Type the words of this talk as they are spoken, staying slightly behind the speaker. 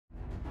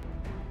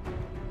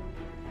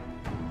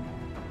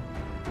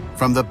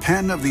From the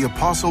pen of the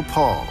Apostle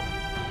Paul,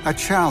 a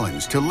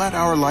challenge to let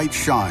our light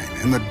shine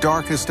in the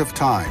darkest of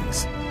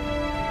times,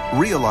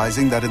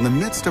 realizing that in the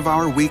midst of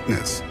our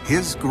weakness,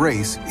 His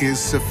grace is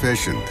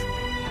sufficient.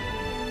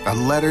 A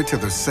letter to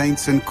the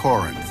saints in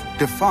Corinth,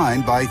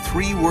 defined by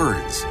 3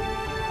 words: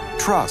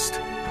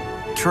 trust,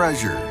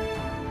 treasure,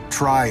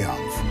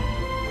 triumph.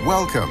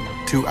 Welcome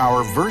to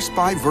our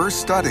verse-by-verse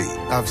study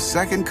of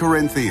 2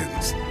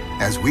 Corinthians,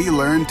 as we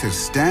learn to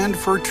stand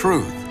for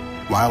truth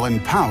while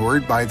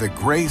empowered by the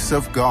grace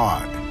of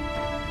God.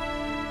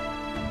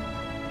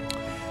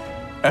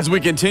 As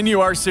we continue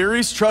our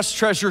series, Trust,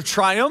 Treasure,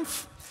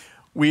 Triumph,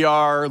 we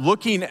are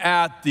looking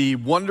at the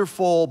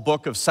wonderful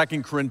book of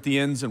 2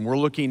 Corinthians, and we're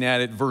looking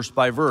at it verse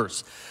by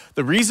verse.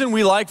 The reason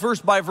we like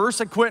verse by verse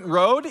at Quinton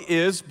Road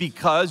is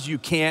because you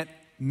can't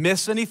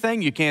miss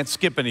anything, you can't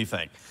skip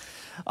anything.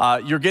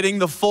 You're getting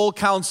the full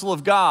counsel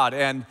of God,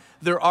 and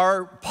there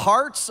are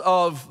parts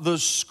of the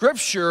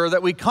scripture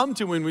that we come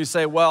to when we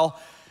say, well,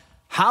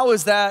 how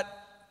is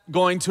that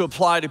going to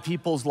apply to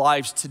people's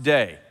lives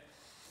today?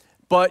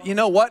 But you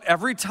know what?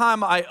 Every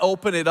time I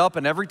open it up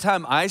and every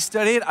time I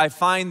study it, I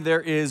find there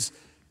is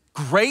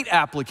great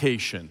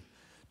application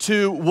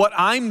to what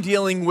I'm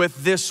dealing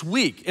with this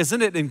week.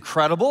 Isn't it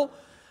incredible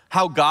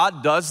how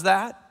God does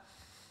that?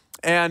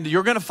 And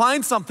you're going to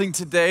find something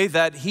today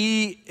that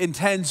He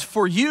intends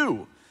for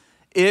you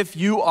if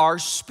you are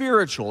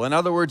spiritual. In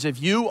other words,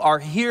 if you are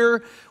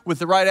here with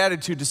the right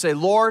attitude to say,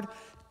 Lord,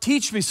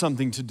 teach me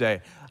something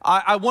today.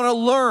 I want to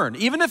learn,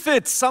 even if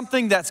it's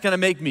something that's going to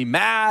make me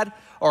mad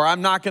or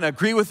I'm not going to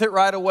agree with it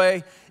right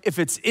away. If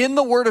it's in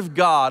the Word of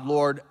God,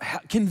 Lord,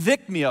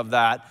 convict me of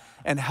that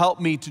and help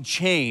me to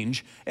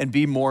change and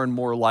be more and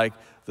more like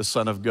the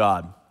Son of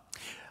God.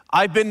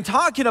 I've been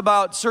talking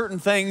about certain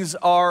things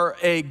are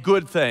a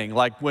good thing,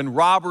 like when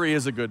robbery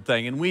is a good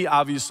thing. And we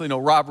obviously know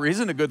robbery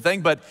isn't a good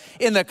thing, but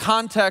in the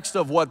context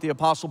of what the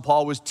Apostle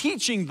Paul was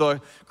teaching the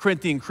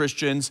Corinthian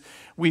Christians,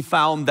 we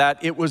found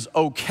that it was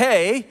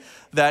okay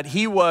that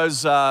he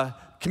was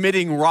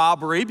committing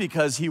robbery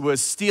because he was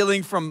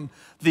stealing from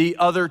the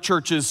other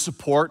church's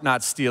support,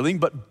 not stealing,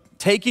 but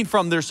taking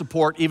from their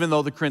support, even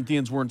though the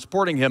Corinthians weren't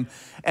supporting him,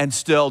 and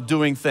still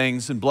doing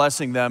things and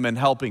blessing them and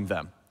helping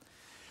them.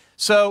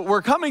 So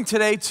we're coming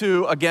today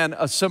to, again,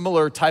 a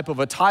similar type of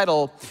a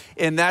title,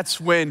 and that's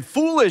when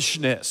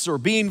foolishness or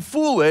being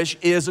foolish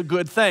is a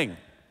good thing.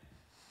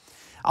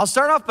 I'll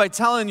start off by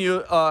telling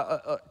you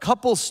a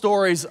couple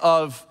stories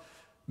of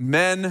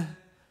men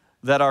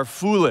that are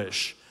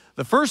foolish.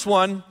 The first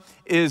one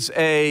is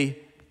a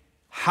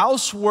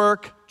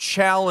housework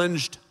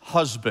challenged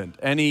husband.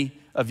 Any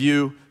of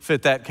you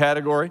fit that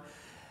category?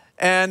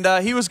 And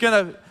he was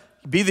going to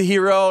be the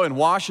hero and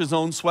wash his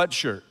own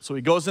sweatshirt. So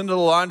he goes into the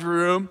laundry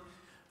room.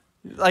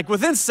 Like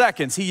within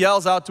seconds, he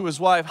yells out to his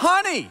wife,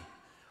 honey,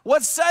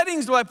 what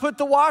settings do I put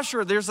the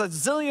washer? There's a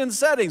zillion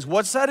settings.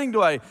 What setting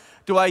do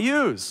I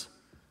use?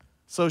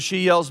 So she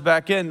yells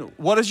back in,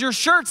 what does your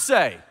shirt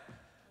say?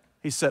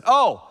 He said,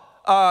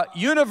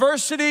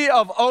 University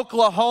of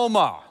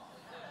Oklahoma.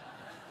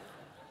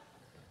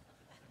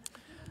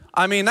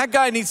 I mean, that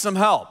guy needs some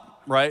help,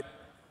 right?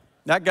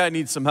 That guy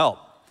needs some help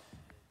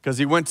because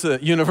he went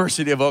to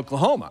University of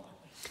Oklahoma.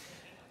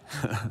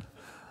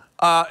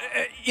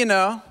 You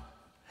know.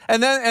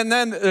 And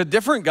then a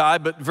different guy,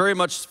 but very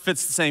much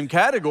fits the same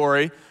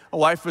category. A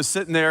wife was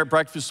sitting there at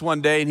breakfast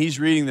one day, and he's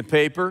reading the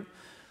paper.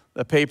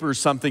 The paper is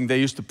something they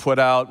used to put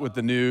out with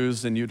the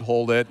news, and you'd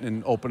hold it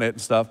and open it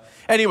and stuff.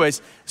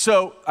 Anyways,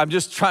 so I'm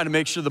just trying to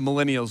make sure the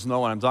millennials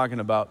know what I'm talking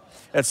about.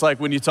 It's like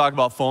when you talk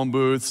about phone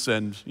booths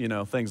and, you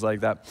know, things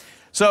like that.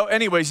 So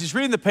anyways, he's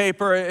reading the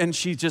paper, and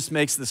she just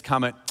makes this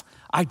comment,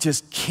 I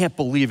just can't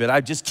believe it.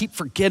 I just keep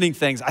forgetting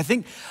things. I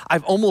think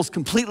I've almost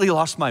completely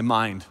lost my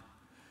mind.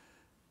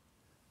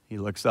 He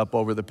looks up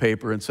over the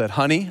paper and said,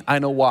 honey, I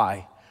know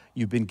why.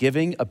 You've been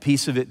giving a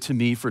piece of it to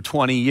me for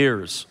 20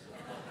 years.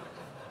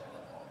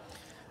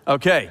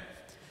 Okay,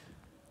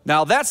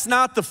 now that's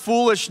not the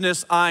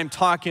foolishness I'm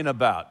talking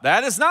about.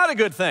 That is not a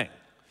good thing.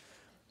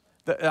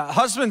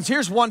 Husbands,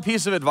 here's one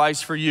piece of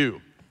advice for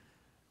you.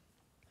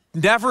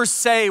 Never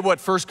say what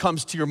first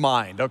comes to your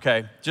mind,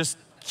 okay? Just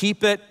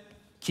keep it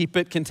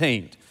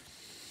contained.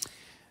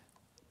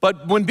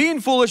 But when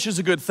being foolish is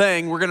a good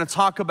thing, we're going to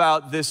talk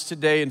about this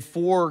today in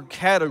 4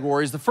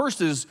 categories. The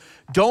first is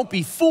don't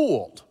be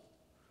fooled.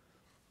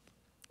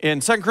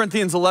 In 2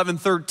 Corinthians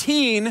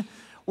 11:13,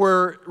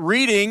 we're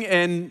reading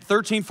in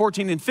 13,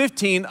 14, and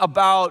 15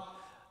 about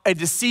a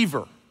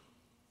deceiver.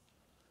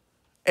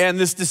 And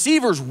this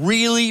deceiver is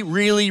really,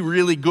 really,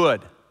 really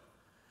good.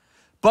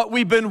 But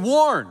we've been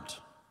warned.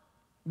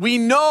 We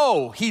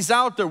know he's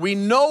out there. We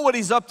know what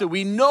he's up to.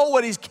 We know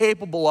what he's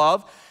capable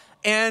of.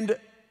 And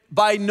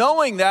by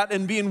knowing that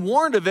and being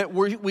warned of it,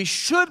 we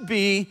should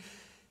be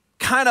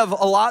kind of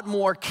a lot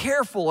more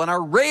careful, and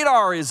our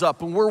radar is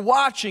up, and we're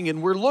watching,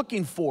 and we're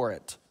looking for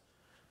it.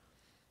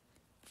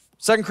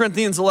 2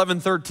 Corinthians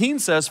 11:13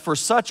 says, for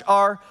such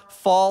are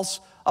false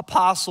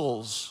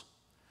apostles.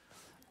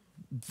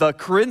 The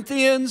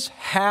Corinthians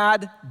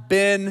had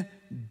been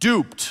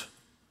duped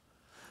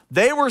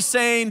They were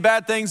saying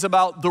bad things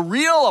about the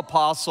real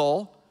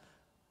apostle.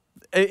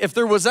 If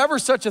there was ever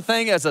such a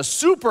thing as a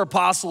super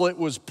apostle, it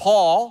was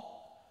Paul.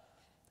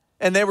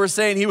 And they were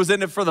saying he was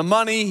in it for the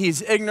money,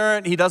 he's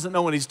ignorant, he doesn't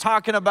know what he's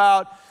talking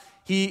about.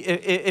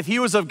 If he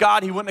was of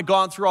God, he wouldn't have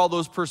gone through all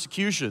those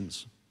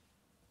persecutions.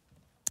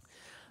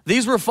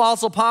 These were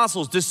false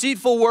apostles,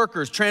 deceitful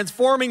workers,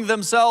 transforming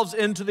themselves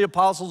into the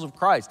apostles of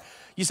Christ.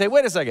 You say,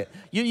 wait a second,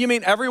 you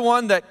mean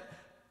everyone that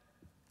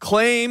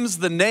claims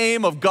the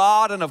name of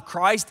God and of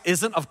Christ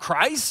isn't of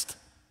Christ?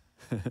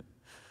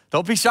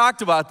 Don't be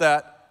shocked about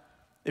that.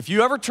 If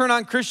you ever turn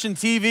on Christian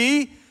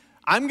TV,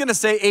 I'm gonna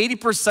say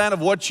 80%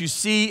 of what you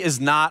see is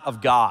not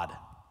of God.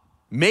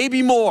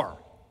 Maybe more,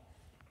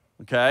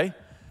 okay?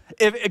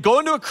 If go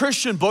into a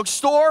Christian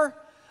bookstore,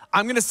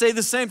 I'm gonna say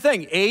the same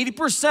thing.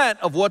 80%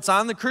 of what's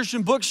on the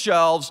Christian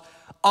bookshelves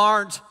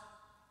aren't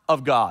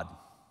of God.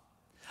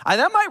 And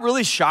that might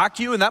really shock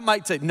you, and that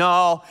might say,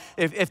 no,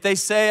 if they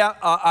say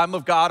I'm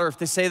of God, or if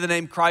they say the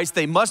name Christ,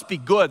 they must be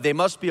good, they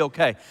must be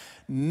okay.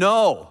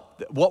 No,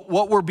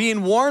 what we're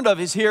being warned of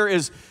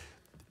is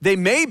they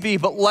may be,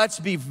 but let's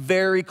be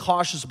very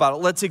cautious about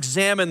it. Let's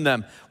examine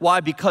them. Why?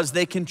 Because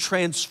they can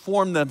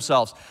transform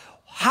themselves.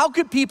 How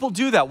could people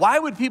do that? Why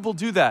would people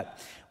do that?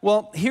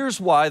 Well, here's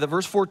why, the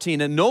verse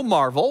 14, and no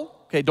marvel,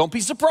 okay, don't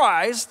be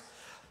surprised,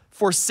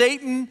 for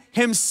Satan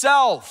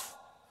himself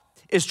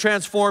is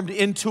transformed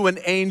into an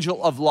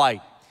angel of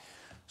light.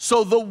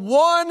 So the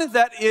one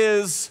that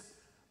is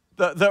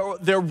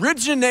the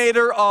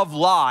originator of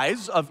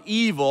lies, of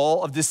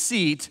evil, of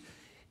deceit,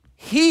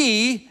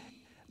 he,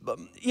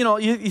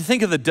 you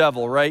think of the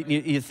devil, right?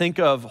 You think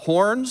of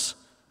horns,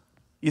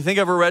 you think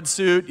of a red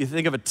suit, you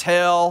think of a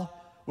tail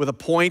with a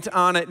point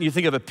on it, and you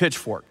think of a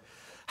pitchfork.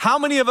 How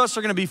many of us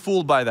are gonna be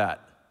fooled by that?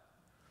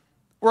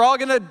 We're all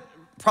gonna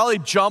probably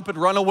jump and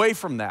run away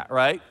from that,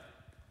 right?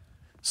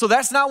 So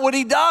that's not what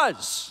he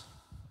does.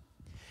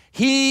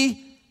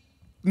 He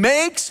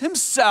makes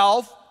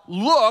himself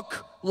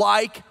look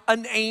like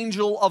an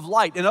angel of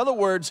light. In other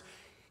words,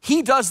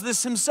 he does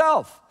this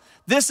himself.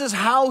 This is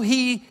how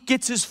he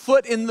gets his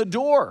foot in the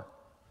door.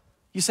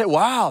 You say,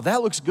 wow,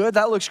 that looks good,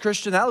 that looks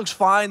Christian, that looks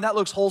fine, that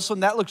looks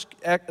wholesome, that looks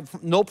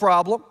no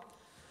problem.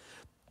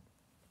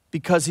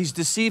 Because he's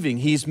deceiving.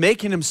 He's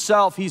making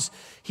himself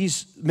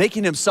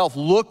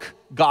look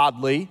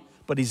godly,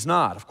 but he's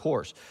not, of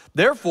course.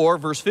 Therefore,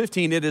 verse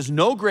 15, it is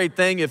no great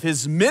thing if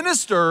his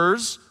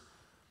ministers,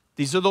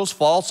 these are those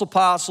false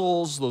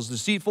apostles, those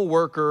deceitful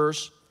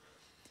workers,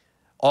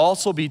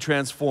 also be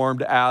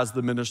transformed as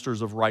the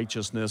ministers of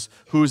righteousness,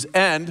 whose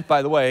end,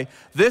 by the way,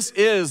 this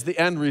is the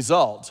end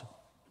result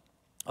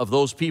of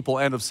those people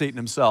and of Satan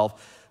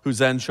himself,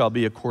 whose end shall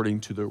be according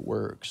to their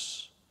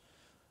works.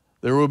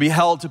 There will be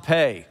hell to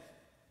pay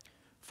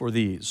for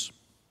these.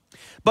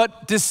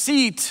 But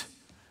deceit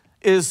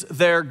is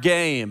their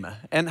game.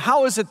 And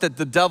how is it that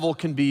the devil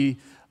can be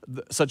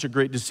such a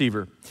great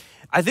deceiver?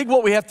 I think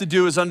what we have to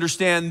do is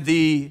understand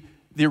the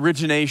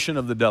origination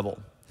of the devil.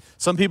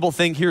 Some people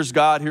think here's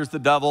God, here's the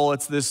devil,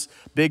 it's this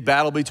big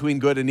battle between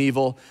good and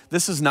evil.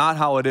 This is not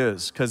how it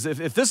is, because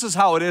if this is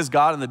how it is,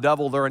 God and the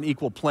devil, they're on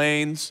equal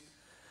planes.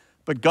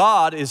 But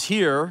God is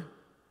here,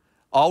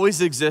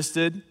 always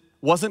existed,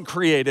 wasn't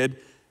created.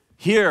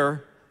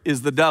 Here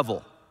is the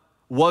devil,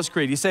 was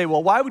created. You say,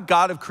 well, why would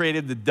God have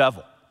created the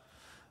devil?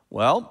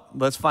 Well,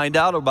 let's find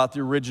out about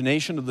the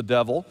origination of the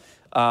devil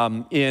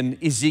in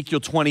Ezekiel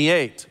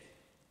 28.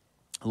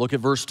 Look at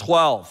verse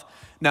 12.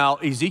 Now,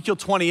 Ezekiel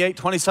 28,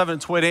 27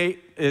 and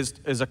 28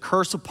 is a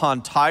curse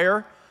upon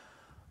Tyre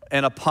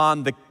and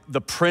upon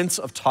the prince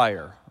of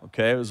Tyre.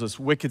 Okay, it was this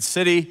wicked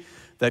city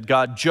that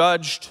God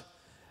judged.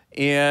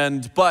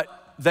 But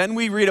then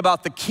we read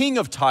about the king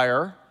of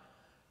Tyre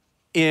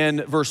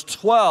in verse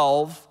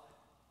 12,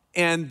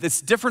 and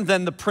it's different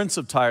than the prince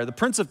of Tyre. The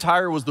prince of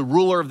Tyre was the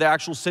ruler of the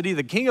actual city.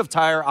 The king of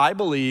Tyre, I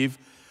believe,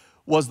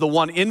 was the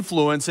one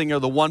influencing or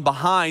the one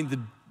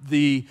behind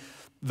the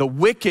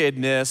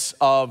wickedness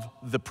of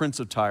the prince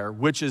of Tyre,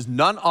 which is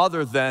none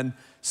other than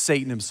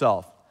Satan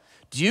himself.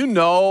 Do you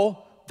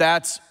know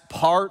that's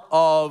part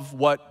of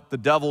what the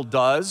devil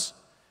does?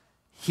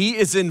 He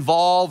is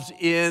involved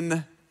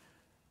in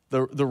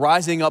the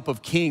rising up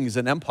of kings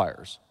and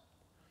empires.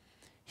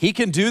 He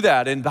can do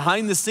that, and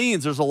behind the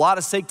scenes, there's a lot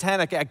of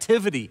satanic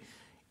activity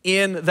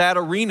in that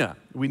arena.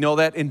 We know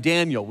that in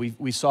Daniel.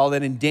 We saw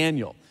that in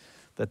Daniel,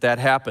 that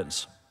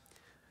happens.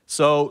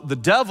 So the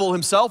devil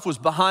himself was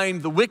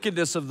behind the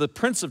wickedness of the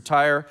prince of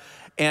Tyre,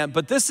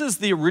 but this is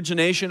the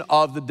origination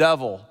of the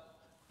devil,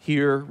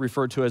 here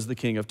referred to as the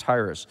king of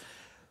Tyrus.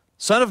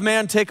 Son of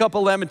man, take up a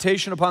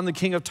lamentation upon the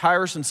king of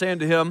Tyrus and say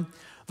unto him,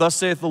 thus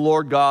saith the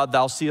Lord God,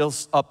 thou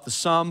sealest up the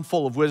sum,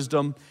 full of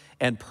wisdom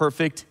and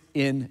perfect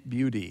in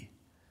beauty.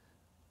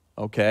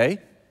 Okay,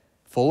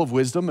 full of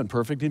wisdom and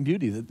perfect in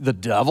beauty. The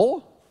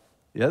devil,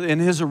 in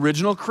his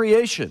original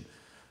creation,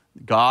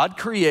 God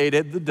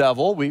created the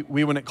devil. We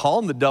wouldn't call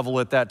him the devil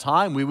at that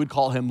time. We would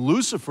call him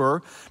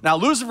Lucifer. Now,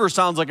 Lucifer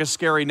sounds like a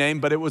scary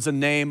name, but it was a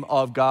name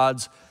of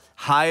God's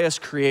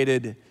highest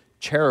created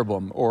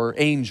cherubim or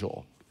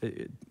angel.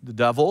 The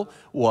devil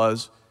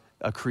was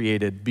a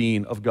created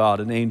being of God,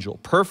 an angel,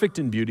 perfect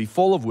in beauty,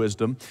 full of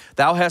wisdom.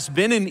 Thou hast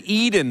been in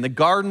Eden, the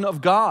garden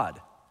of God.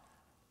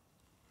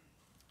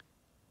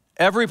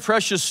 Every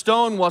precious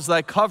stone was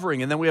thy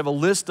covering. And then we have a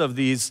list of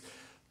these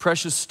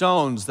precious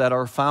stones that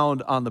are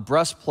found on the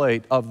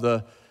breastplate of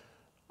the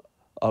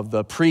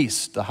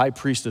priest, the high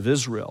priest of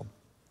Israel.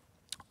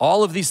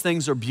 All of these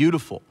things are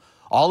beautiful.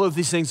 All of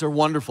these things are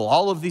wonderful.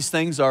 All of these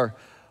things are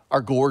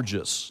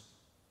gorgeous.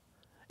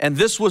 And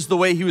this was the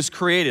way he was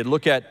created.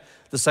 Look at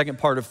the second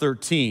part of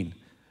 13.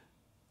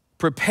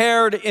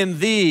 Prepared in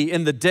thee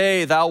in the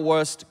day thou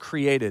wast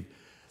created.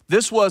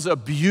 This was a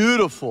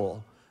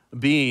beautiful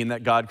being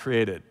that God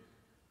created.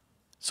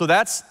 So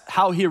that's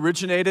how he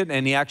originated,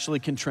 and he actually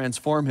can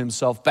transform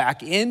himself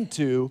back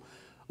into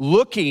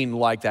looking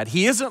like that.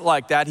 He isn't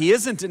like that. He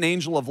isn't an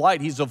angel of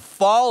light. He's a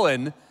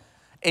fallen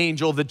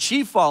angel, the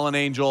chief fallen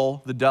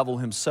angel, the devil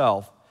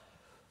himself.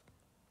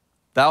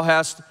 Thou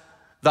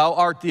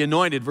art the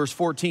anointed, verse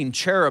 14,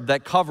 cherub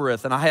that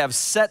covereth, and I have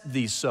set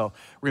thee so.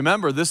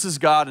 Remember, this is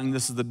God and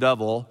this is the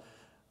devil.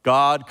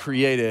 God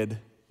created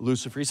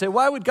Lucifer. You say,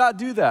 why would God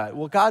do that?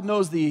 Well, God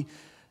knows the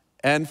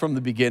end from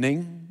the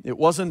beginning. It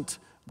wasn't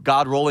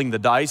God rolling the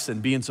dice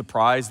and being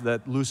surprised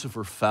that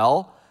Lucifer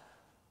fell,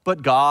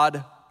 but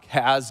God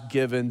has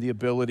given the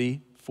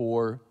ability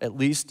for at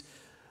least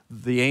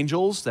the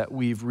angels that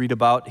we've read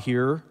about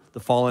here, the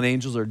fallen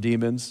angels or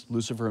demons,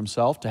 Lucifer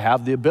himself, to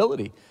have the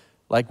ability,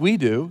 like we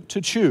do, to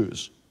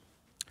choose.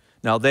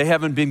 Now, they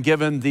haven't been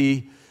given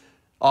the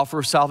offer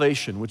of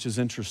salvation, which is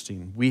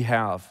interesting. We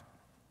have.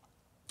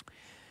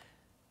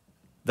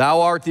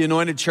 Thou art the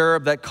anointed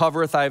cherub that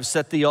covereth, I have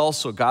set thee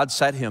also. God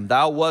set him.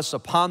 Thou wast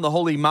upon the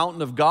holy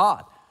mountain of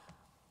God.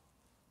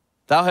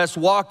 Thou hast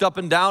walked up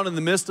and down in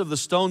the midst of the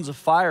stones of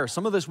fire.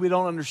 Some of this we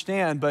don't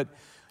understand, but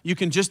you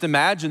can just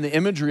imagine the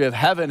imagery of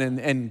heaven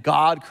and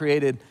God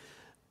created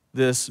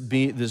this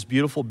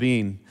beautiful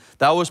being.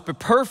 Thou wast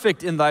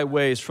perfect in thy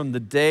ways from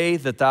the day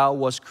that thou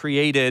wast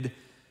created.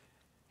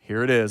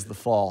 Here it is, the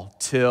fall,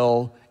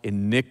 till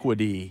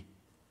iniquity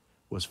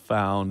was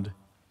found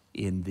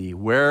in thee.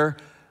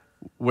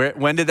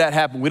 When did that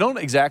happen? We don't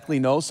exactly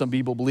know. Some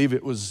people believe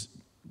it was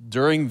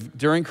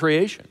during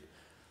creation.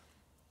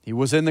 He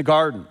was in the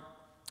garden.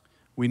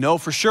 We know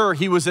for sure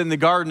he was in the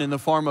garden in the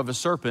form of a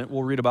serpent.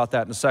 We'll read about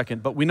that in a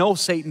second. But we know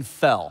Satan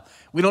fell.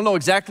 We don't know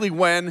exactly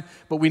when,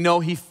 but we know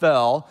he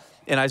fell.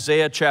 In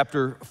Isaiah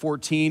chapter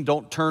 14,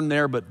 don't turn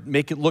there, but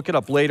look it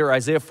up later.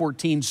 Isaiah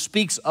 14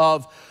 speaks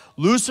of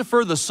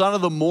Lucifer, the son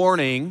of the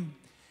morning.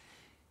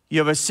 You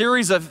have a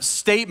series of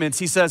statements.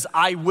 He says,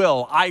 I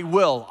will, I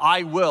will,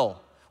 I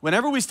will.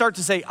 Whenever we start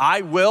to say,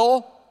 I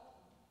will,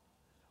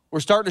 we're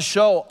starting to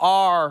show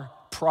our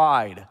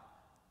pride,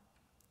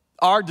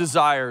 our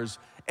desires,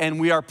 and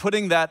we are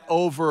putting that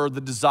over the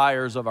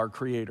desires of our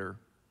Creator.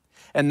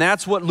 And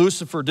that's what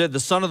Lucifer did, the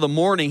son of the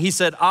morning. He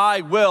said,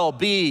 I will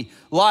be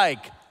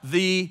like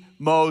the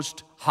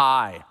Most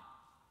High.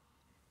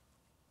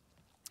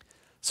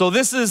 So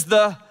this is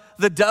the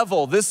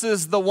devil. This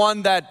is the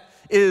one that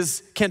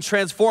can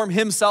transform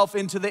himself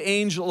into the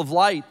angel of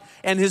light.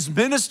 And his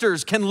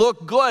ministers can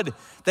look good.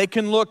 They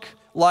can look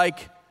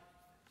like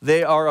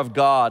they are of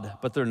God,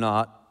 but they're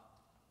not.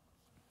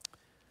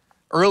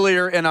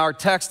 Earlier in our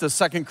text of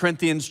 2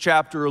 Corinthians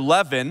chapter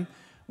 11,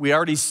 we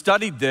already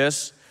studied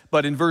this,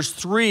 but in verse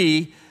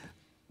 3,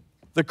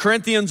 the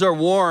Corinthians are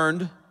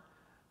warned.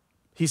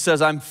 He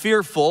says, I'm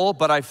fearful,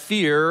 but I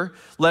fear,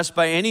 lest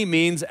by any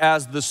means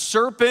as the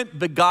serpent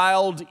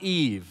beguiled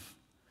Eve.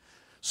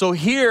 So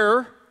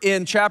here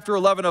in chapter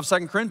 11 of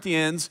 2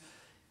 Corinthians,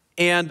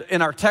 and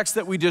in our text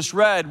that we just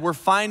read, we're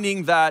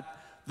finding that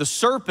the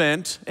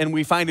serpent, and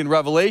we find in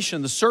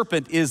Revelation, the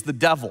serpent is the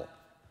devil.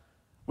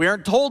 We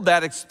aren't told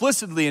that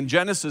explicitly in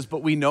Genesis,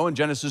 but we know in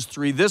Genesis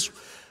 3, this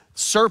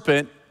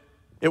serpent,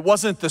 it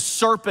wasn't the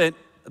serpent,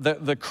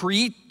 the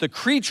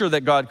creature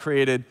that God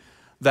created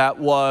that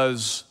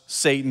was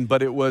Satan,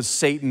 but it was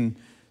Satan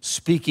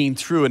speaking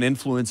through and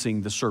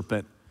influencing the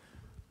serpent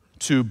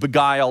to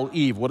beguile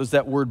Eve. What is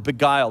that word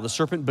beguile? The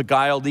serpent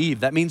beguiled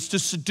Eve. That means to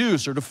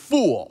seduce or to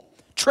fool,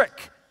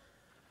 trick.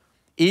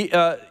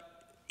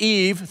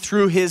 Eve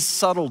through his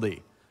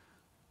subtlety.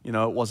 You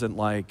know, it wasn't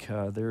like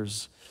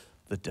there's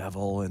the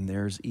devil and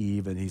there's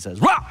Eve and he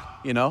says, rah,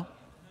 you know.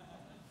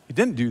 He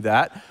didn't do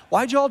that.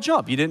 Why'd you all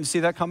jump? You didn't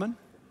see that coming?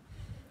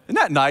 Isn't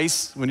that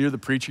nice when you're the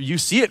preacher? You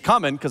see it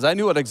coming because I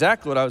knew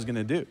exactly what I was going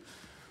to do.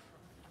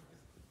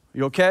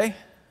 You okay?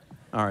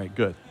 All right,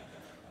 good.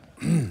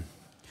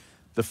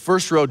 The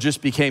first row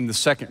just became the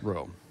second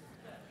row.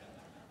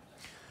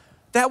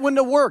 That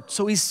wouldn't have worked.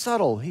 So he's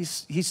subtle.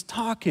 He's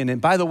talking. And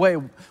by the way,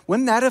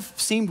 wouldn't that have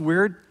seemed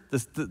weird?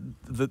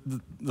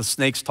 The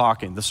snake's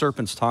talking. The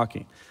serpent's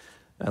talking.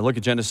 Look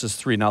at Genesis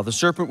 3. Now, the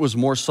serpent was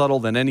more subtle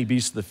than any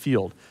beast of the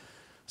field.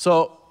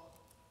 So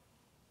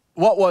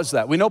what was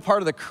that? We know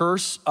part of the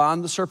curse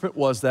on the serpent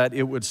was that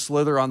it would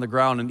slither on the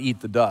ground and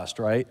eat the dust,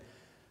 right?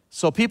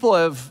 So people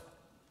have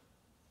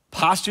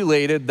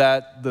postulated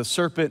that the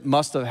serpent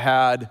must have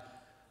had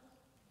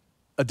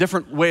a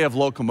different way of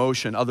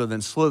locomotion other than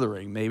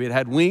slithering. Maybe it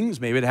had wings,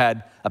 maybe it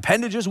had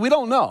appendages, we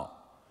don't know.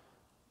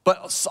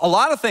 But a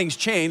lot of things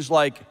changed,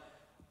 like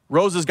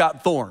roses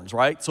got thorns,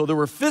 right? So there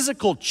were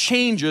physical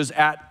changes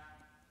at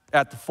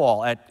the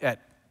fall,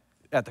 at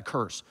the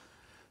curse.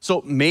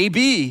 So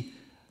maybe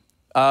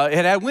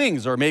it had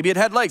wings, or maybe it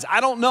had legs. I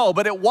don't know,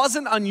 but it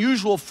wasn't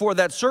unusual for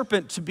that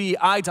serpent to be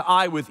eye to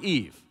eye with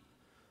Eve.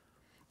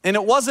 And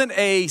it wasn't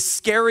a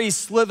scary,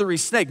 slithery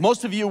snake.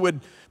 Most of you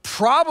would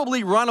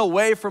probably run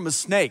away from a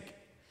snake.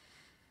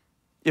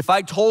 If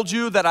I told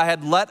you that I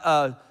had let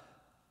a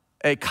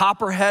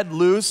copperhead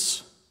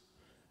loose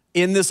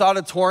in this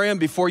auditorium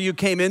before you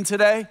came in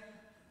today,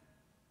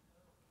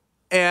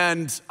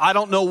 and I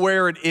don't know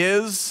where it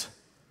is,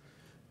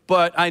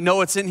 but I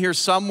know it's in here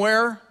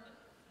somewhere,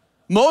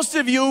 most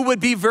of you would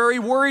be very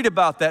worried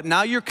about that.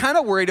 Now you're kind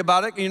of worried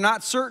about it, and you're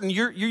not certain.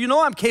 You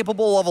know I'm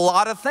capable of a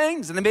lot of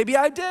things, and maybe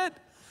I did.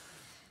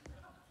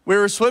 We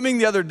were swimming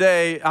the other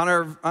day on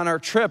our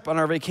trip, on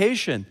our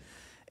vacation,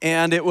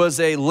 and it was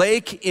a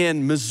lake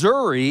in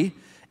Missouri.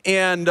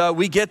 And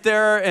we get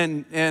there,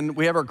 and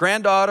we have our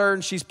granddaughter,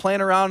 and she's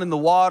playing around in the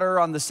water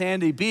on the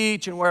sandy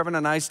beach, and we're having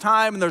a nice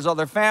time, and there's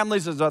other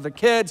families, there's other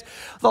kids.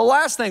 The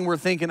last thing we're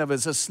thinking of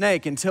is a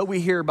snake until we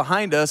hear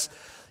behind us,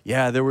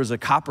 yeah, there was a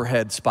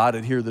copperhead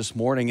spotted here this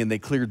morning, and they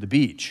cleared the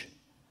beach.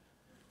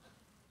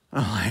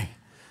 I'm like,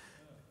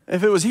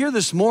 if it was here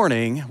this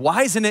morning,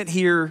 why isn't it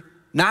here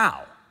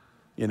now?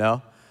 You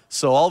know?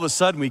 So all of a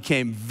sudden, we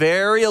came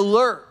very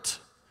alert,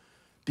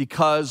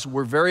 because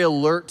we're very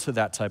alert to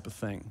that type of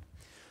thing.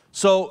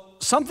 So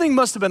something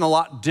must have been a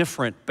lot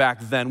different back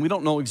then. We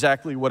don't know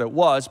exactly what it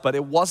was, but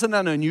it wasn't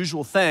an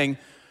unusual thing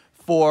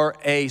for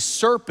a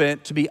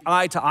serpent to be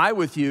eye to eye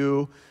with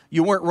you.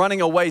 You weren't running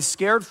away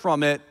scared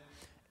from it.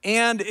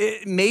 And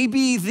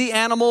maybe the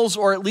animals,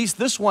 or at least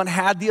this one,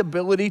 had the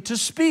ability to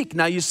speak.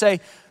 Now you say,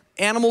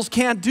 animals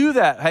can't do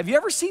that. Have you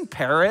ever seen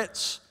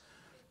parrots?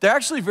 They're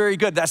actually very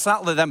good. That's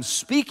not them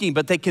speaking,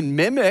 but they can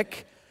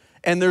mimic.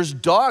 And there's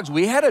dogs.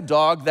 We had a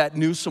dog that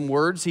knew some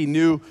words. He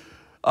knew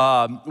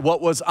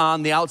what was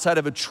on the outside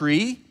of a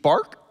tree,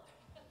 bark,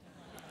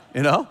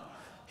 you know?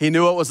 He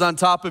knew what was on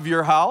top of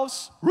your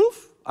house,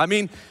 roof. I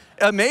mean,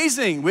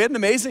 amazing. We had an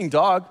amazing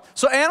dog.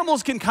 So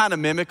animals can kind of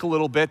mimic a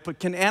little bit, but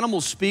can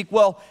animals speak?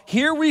 Well,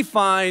 here we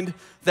find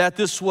that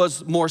this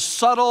was more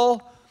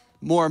subtle,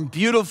 more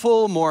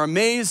beautiful, more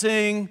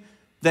amazing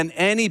than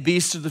any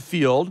beast of the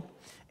field.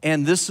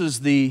 And this is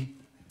the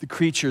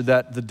creature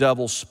that the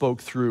devil spoke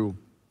through.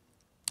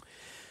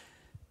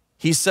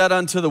 He said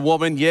unto the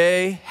woman,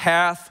 yea,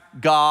 hath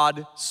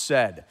God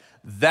said.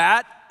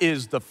 That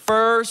is the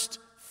first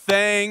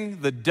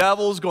thing the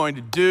devil's going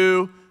to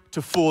do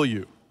to fool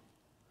you.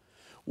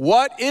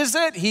 What is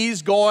it?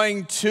 He's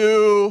going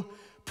to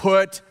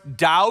put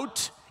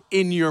doubt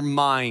in your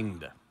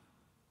mind.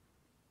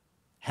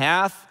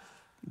 Hath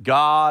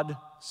God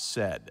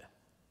said.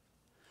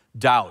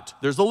 Doubt.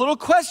 There's a little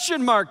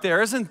question mark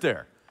there, isn't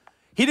there?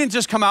 He didn't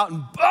just come out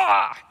and,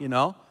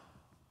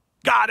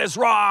 God is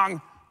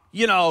wrong.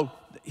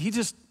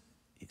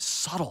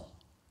 Subtle,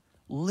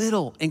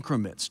 little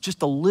increments,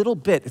 just a little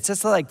bit. It's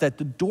just like that,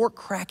 the door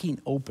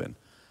cracking open.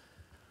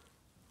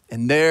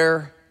 And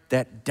there,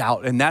 that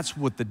doubt, and that's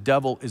what the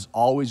devil is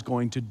always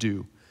going to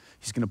do.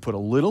 He's going to put a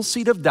little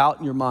seed of doubt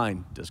in your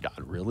mind. Does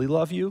God really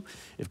love you?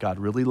 If God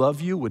really loved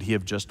you, would he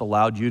have just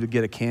allowed you to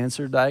get a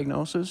cancer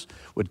diagnosis?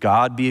 If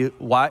God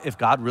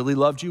really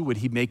loved you, would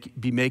he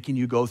be making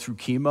you go through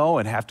chemo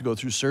and have to go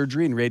through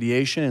surgery and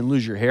radiation and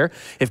lose your hair?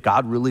 If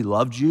God really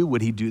loved you,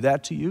 would he do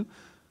that to you?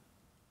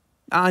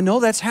 I know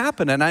that's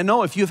happened, and I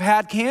know if you've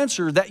had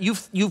cancer, that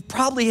you've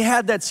probably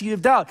had that seed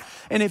of doubt.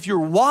 And if you're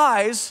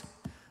wise,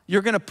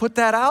 you're going to put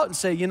that out and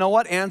say, you know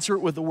what? Answer it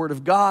with the word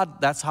of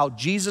God. That's how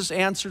Jesus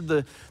answered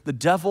the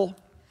devil.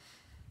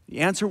 He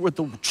answered it with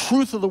the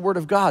truth of the word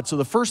of God. So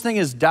the first thing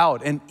is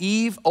doubt, and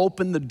Eve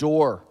opened the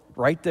door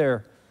right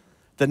there.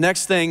 The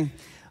next thing,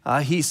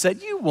 he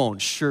said, you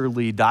won't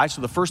surely die. So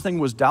the first thing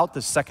was doubt.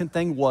 The second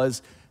thing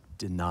was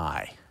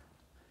deny.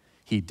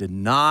 He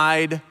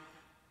denied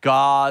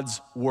God's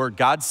word.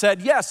 God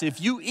said, yes, if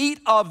you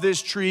eat of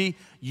this tree,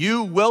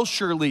 you will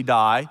surely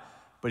die.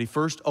 But he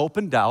first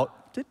opened doubt.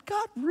 Did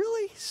God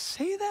really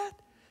say that?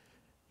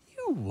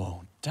 You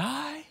won't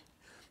die.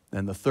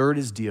 Then the third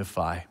is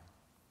deify.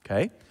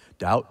 Okay?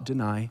 Doubt,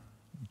 deny,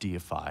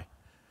 deify.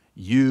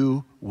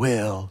 You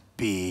will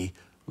be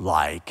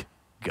like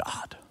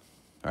God.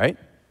 All right?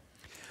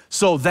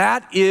 So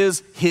that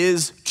is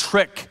his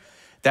trick.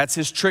 That's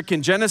his trick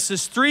in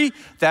Genesis 3.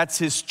 That's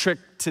his trick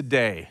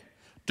today.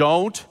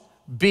 Don't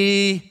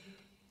be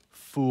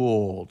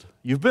fooled.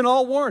 You've been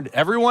all warned.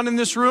 Everyone in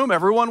this room,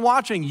 everyone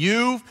watching,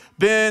 you've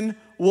been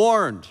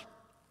warned.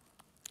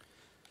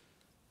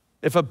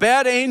 If a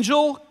bad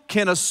angel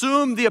can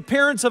assume the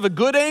appearance of a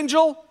good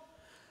angel,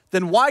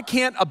 then why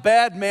can't a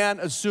bad man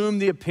assume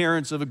the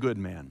appearance of a good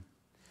man?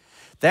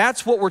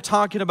 That's what we're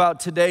talking about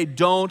today.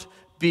 Don't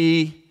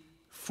be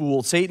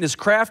fooled. Satan is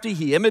crafty.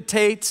 He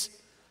imitates.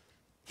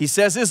 He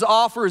says his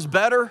offer is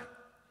better.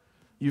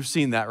 You've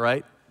seen that,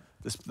 right?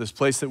 This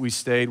place that we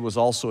stayed was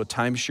also a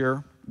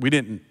timeshare. I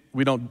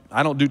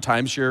don't do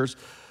timeshares.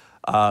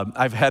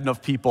 I've had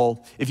enough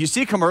people. If you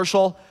see a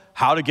commercial,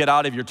 how to get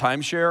out of your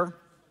timeshare,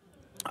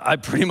 I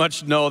pretty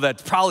much know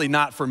that's probably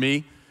not for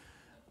me.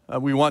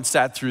 We once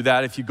sat through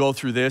that. If you go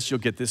through this, you'll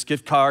get this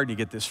gift card, you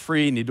get this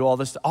free, and you do all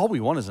this. All we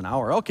want is an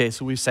hour. Okay,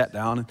 so we sat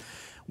down and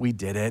we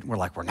did it. We're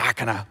like, we're not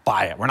gonna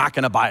buy it. We're not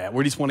gonna buy it.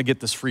 We just want to get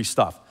this free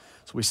stuff.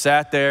 So we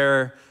sat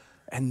there,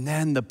 and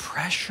then the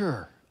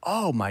pressure.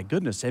 Oh my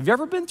goodness. Have you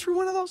ever been through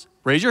one of those?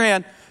 Raise your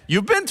hand.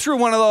 You've been through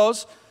one of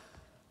those.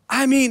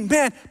 I mean,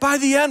 man, by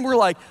the end, we're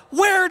like,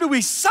 where do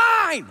we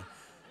sign?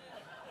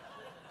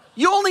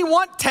 You only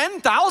want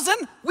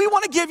 $10,000? We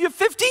want to give you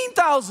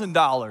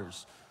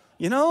 $15,000.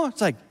 You know,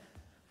 it's like,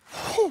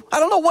 I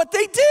don't know what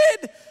they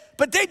did,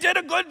 but they did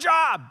a good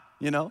job,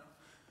 you know.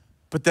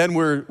 But then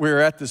we were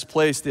at this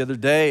place the other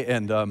day,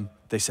 and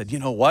they said, you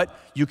know what?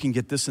 You can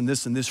get this and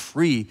this and this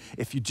free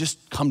if you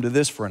just come to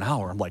this for an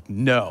hour. I'm like,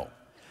 no.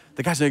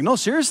 The guy's like, no,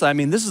 seriously, I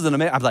mean, this is an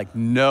amazing. I'm like,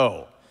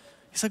 no.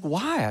 He's like,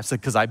 why? I said,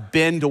 because I've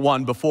been to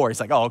one before. He's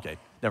like, oh, okay,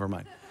 never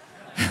mind.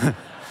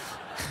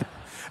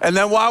 And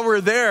then while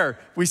we're there,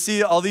 we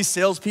see all these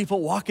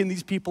salespeople walking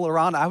these people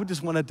around. I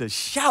just wanted to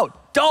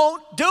shout,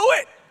 don't do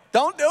it.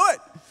 Don't do it.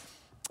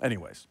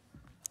 Anyways,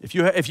 if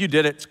you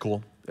did it, it's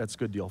cool. That's a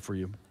good deal for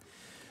you.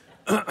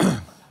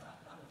 A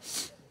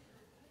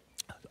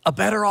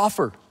better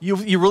offer.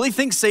 You really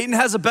think Satan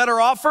has a better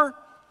offer?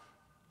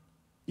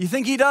 You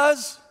think he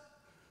does?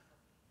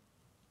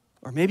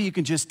 Or maybe you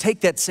can just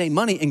take that same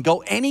money and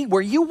go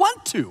anywhere you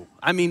want to.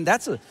 I mean, I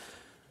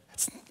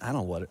don't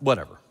know,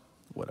 whatever.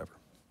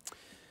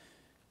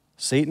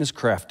 Satan is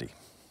crafty.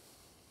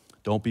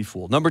 Don't be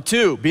fooled. Number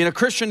 2, being a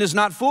Christian is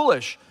not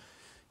foolish.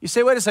 You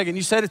say, wait a second,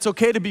 you said it's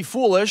okay to be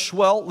foolish.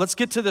 Well, let's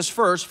get to this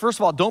first. First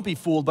of all, don't be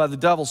fooled by the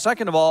devil.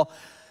 Second of all,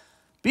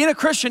 being a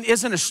Christian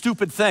isn't a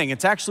stupid thing.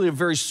 It's actually a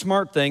very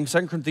smart thing.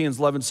 2 Corinthians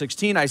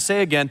 11:16, I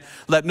say again,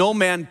 let no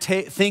man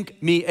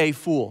think me a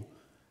fool.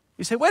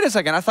 You say, wait a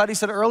second, I thought he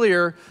said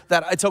earlier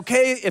that it's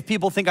okay if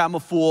people think I'm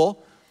a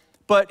fool,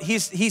 but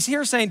he's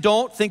here saying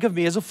don't think of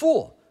me as a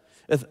fool.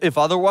 If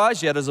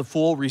otherwise, yet as a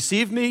fool,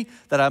 receive me,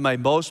 that I may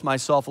boast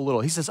myself a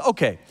little. He says,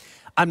 okay,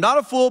 I'm not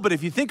a fool, but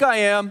if you think I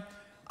am,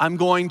 I'm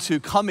going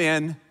to come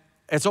in.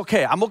 It's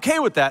okay, I'm okay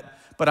with that,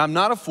 but I'm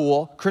not a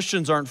fool.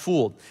 Christians aren't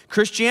fooled.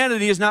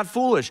 Christianity is not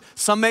foolish.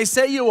 Some may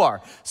say you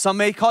are. Some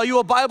may call you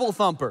a Bible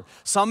thumper.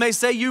 Some may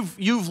say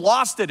you've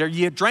lost it, or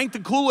you drank the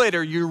Kool-Aid,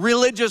 or you're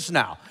religious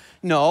now.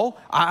 No,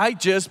 I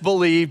just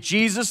believe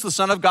Jesus, the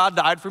Son of God,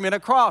 died for me on a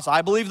cross.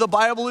 I believe the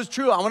Bible is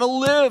true. I'm going to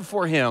live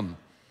for him.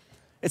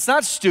 It's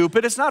not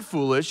stupid. It's not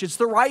foolish. It's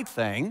the right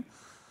thing.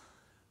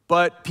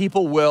 But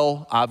people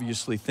will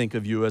obviously think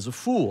of you as a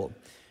fool.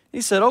 He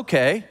said,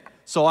 okay,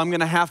 so I'm going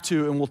to have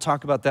to, and we'll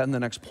talk about that in the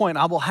next point,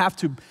 I will have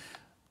to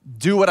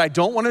do what I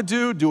don't want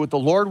to do what the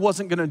Lord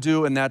wasn't going to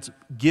do, and that's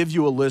give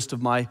you a list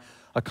of my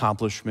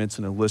accomplishments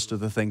and a list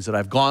of the things that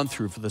I've gone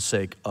through for the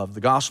sake of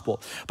the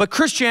gospel. But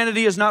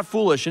Christianity is not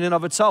foolish in and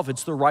of itself.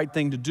 It's the right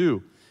thing to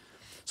do.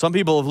 Some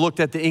people have looked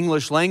at the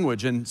English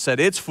language and said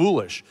it's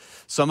foolish.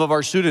 Some of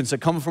our students that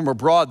come from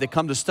abroad, they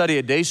come to study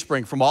at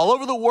Dayspring from all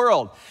over the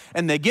world,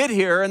 and they get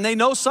here and they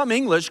know some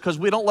English because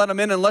we don't let them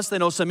in unless they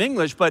know some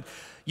English, but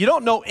you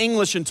don't know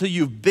English until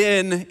you've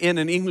been in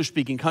an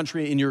English-speaking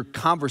country and you're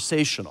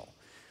conversational.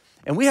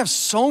 And we have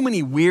so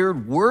many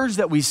weird words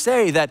that we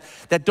say that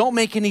don't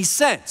make any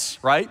sense,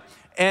 right?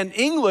 And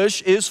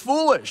English is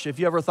foolish, if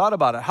you ever thought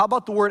about it. How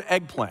about the word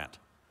eggplant?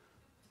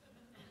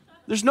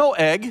 There's no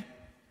egg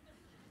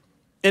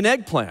in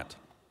eggplant.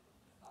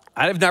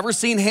 I've never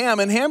seen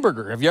ham in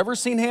hamburger. Have you ever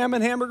seen ham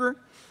in hamburger?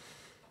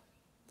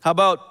 How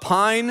about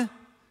pine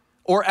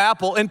or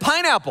apple in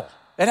pineapple?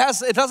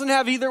 It doesn't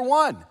have either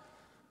one.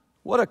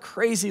 What a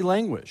crazy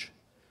language.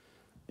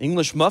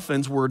 English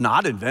muffins were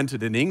not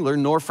invented in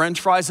England, nor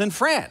French fries in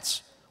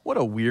France. What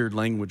a weird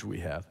language we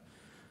have.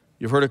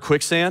 You've heard of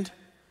quicksand?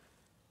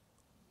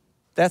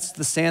 That's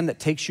the sand that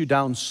takes you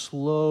down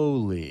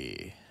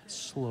slowly.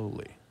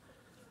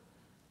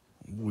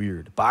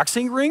 Weird.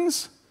 Boxing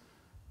rings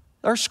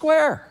are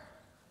square.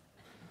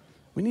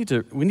 We need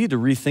to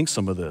rethink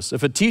some of this.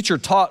 If a teacher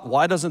taught,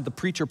 why doesn't the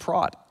preacher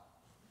prod?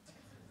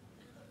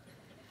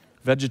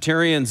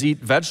 Vegetarians eat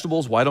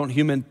vegetables, why don't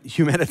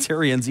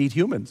humanitarians eat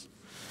humans?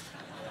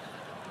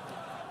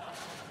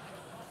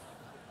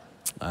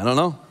 I don't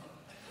know.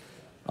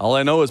 All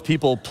I know is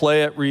people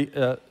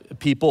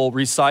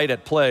recite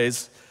at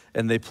plays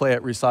and they play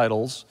at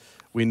recitals.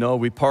 We know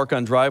we park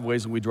on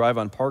driveways and we drive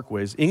on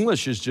parkways.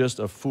 English is just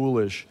a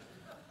foolish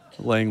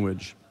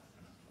language.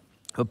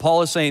 But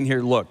Paul is saying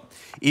here, look,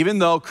 even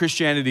though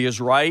Christianity is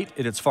right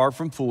and it's far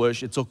from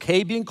foolish, it's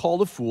okay being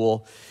called a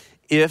fool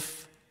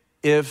if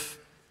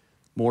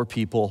more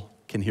people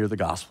can hear the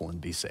gospel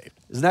and be saved.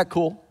 Isn't that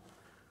cool?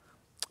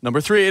 Number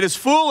 3, it is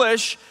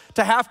foolish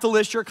to have to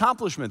list your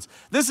accomplishments.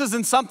 This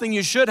isn't something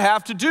you should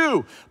have to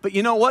do. But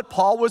you know what?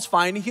 Paul was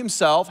finding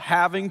himself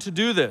having to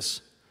do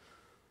this.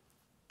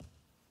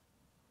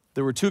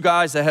 There were two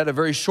guys that had a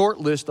very short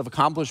list of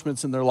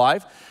accomplishments in their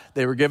life.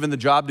 They were given the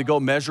job to go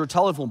measure a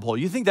telephone pole.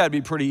 You think that'd be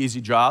a pretty easy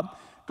job?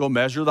 Go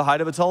measure the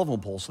height of a telephone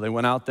pole. So they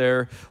went out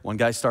there. One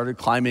guy started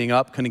climbing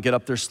up, couldn't get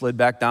up there, slid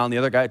back down. The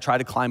other guy tried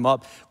to climb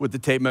up with the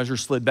tape measure,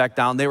 slid back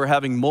down. They were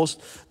having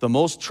the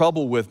most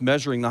trouble with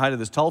measuring the height of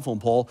this telephone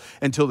pole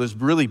until this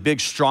really big,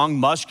 strong,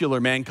 muscular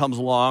man comes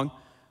along.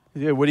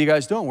 Yeah, what are you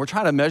guys doing? We're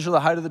trying to measure the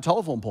height of the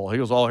telephone pole. He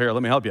goes, oh, here,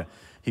 let me help you.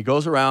 He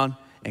goes around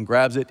and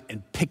grabs it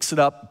and picks it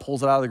up,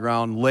 pulls it out of the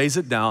ground, lays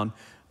it down,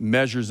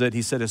 measures it.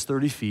 He said it's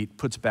 30 feet,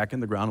 puts it back in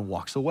the ground and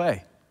walks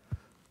away.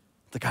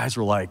 The guys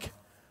were like,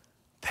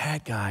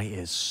 that guy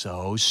is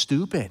so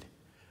stupid.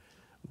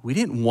 We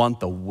didn't want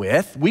the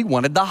width. We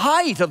wanted the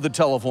height of the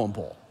telephone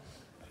pole.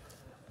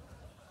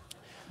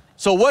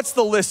 So what's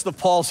the list of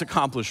Paul's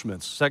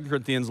accomplishments? 2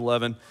 Corinthians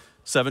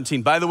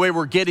 11:17. By the way,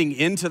 we're getting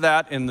into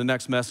that in the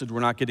next message. We're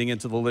not getting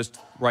into the list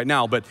right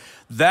now. But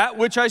that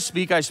which I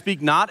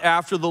speak not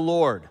after the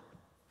Lord.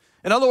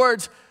 In other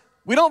words,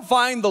 we don't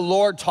find the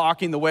Lord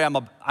talking the way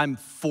I'm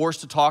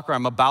forced to talk or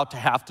I'm about to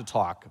have to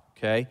talk,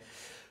 okay?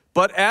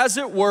 But as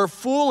it were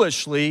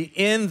foolishly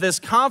in this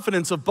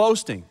confidence of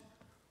boasting.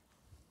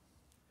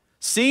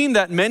 Seeing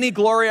that many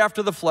glory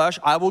after the flesh,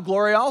 I will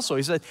glory also.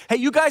 He said, hey,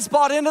 you guys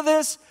bought into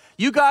this?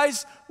 You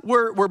guys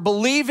were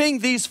believing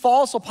these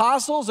false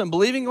apostles and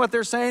believing what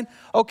they're saying?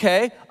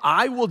 Okay,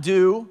 I will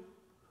do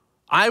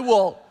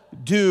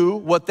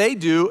what they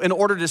do in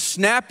order to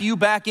snap you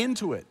back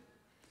into it.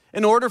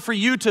 In order for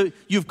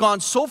you've gone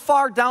so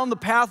far down the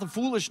path of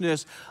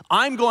foolishness,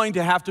 I'm going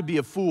to have to be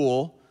a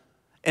fool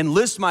and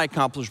list my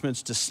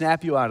accomplishments to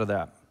snap you out of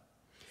that.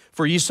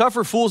 For ye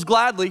suffer fools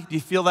gladly. Do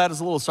you feel that as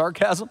a little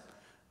sarcasm?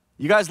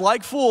 You guys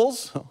like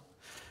fools.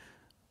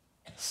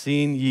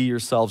 Seeing ye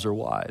yourselves are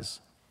wise.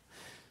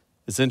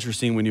 It's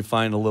interesting when you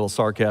find a little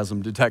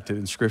sarcasm detected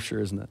in Scripture,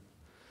 isn't it?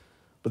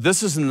 But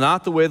this is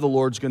not the way the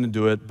Lord's going to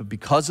do it, but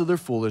because of their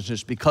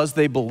foolishness, because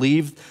they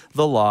believed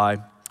the lie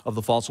of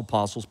the false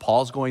apostles,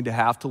 Paul's going to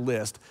have to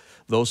list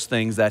those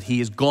things that he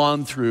has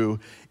gone through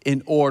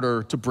in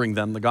order to bring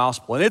them the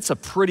gospel. And it's a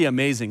pretty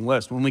amazing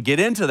list. When we get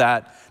into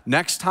that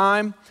next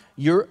time,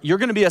 you're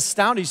going to be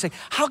astounded. You say,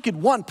 how could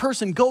one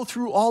person go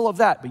through all of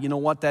that? But you know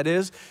what that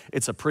is?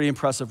 It's a pretty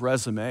impressive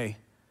resume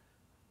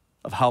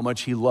of how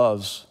much he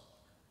loves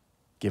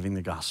giving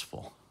the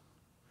gospel.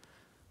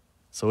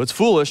 So it's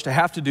foolish to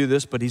have to do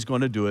this, but he's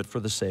going to do it for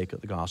the sake of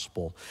the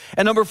gospel.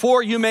 And number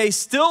 4, you may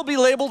still be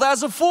labeled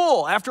as a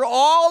fool. After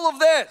all of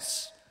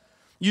this,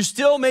 you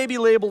still may be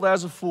labeled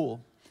as a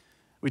fool.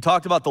 We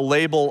talked about the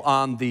label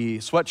on the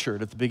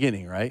sweatshirt at the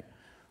beginning, right?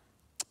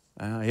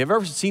 Have you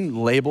ever seen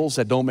labels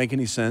that don't make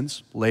any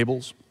sense?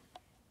 Labels.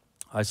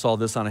 I saw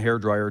this on a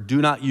hairdryer.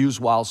 Do not use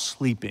while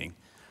sleeping.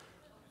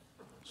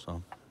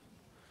 So,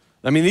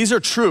 I mean, these are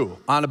true.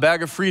 On a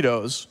bag of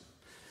Fritos,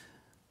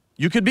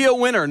 you could be a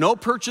winner, no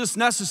purchase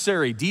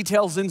necessary,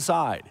 details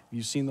inside.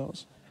 You've seen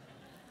those?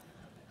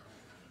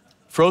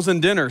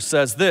 Frozen Dinner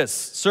says this,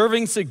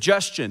 serving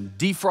suggestion,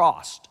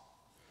 defrost.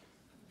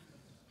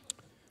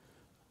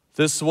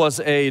 This was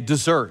a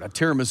dessert, a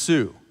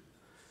tiramisu.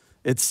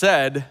 It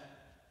said,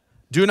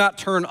 do not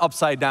turn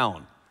upside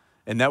down.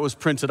 And that was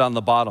printed on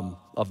the bottom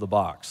of the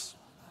box.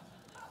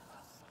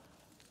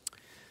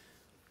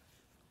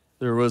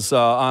 There was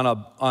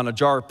on a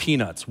jar of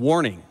peanuts,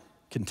 warning,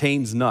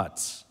 contains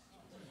nuts.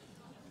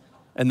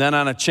 And then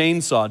on a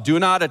chainsaw, do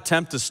not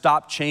attempt to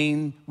stop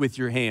chain with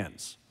your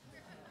hands.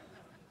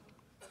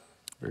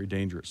 Very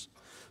dangerous.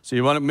 So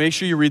you want to make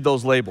sure you read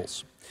those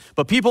labels.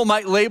 But people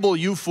might label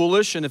you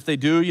foolish, and if they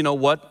do, you know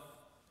what?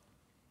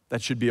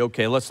 That should be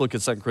okay. Let's look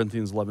at 2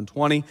 Corinthians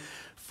 11:20.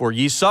 For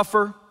ye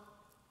suffer,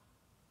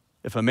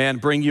 if a man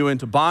bring you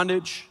into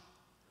bondage.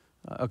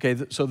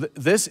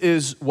 This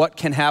is what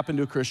can happen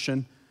to a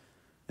Christian,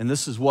 and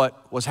this is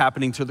what was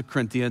happening to the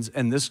Corinthians,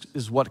 and this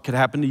is what could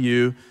happen to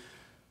you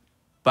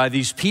by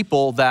these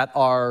people that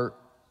are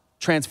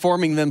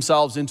transforming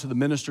themselves into the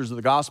ministers of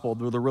the gospel,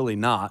 though they're really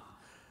not.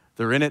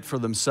 They're in it for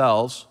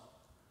themselves.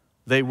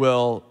 They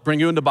will bring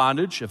you into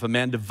bondage. If a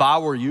man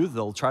devour you,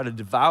 they'll try to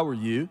devour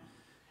you.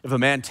 If a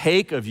man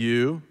take of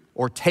you,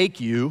 or take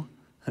you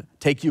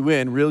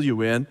in, reel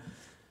you in.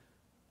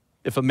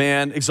 If a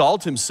man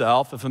exalt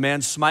himself, if a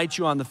man smite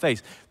you on the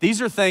face.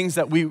 These are things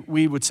that we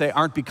would say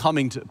aren't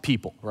becoming to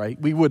people, right?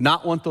 We would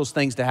not want those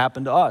things to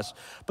happen to us.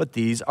 But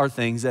these are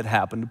things that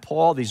happen to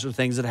Paul. These are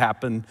things that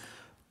happen.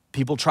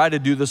 People try to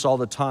do this all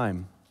the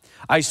time.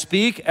 I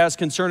speak as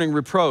concerning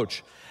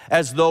reproach,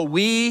 as though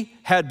we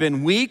had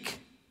been weak,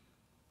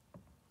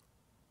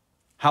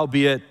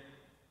 howbeit,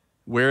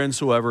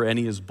 whereinsoever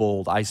any is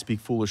bold, I speak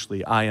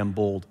foolishly, I am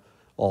bold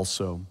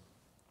also.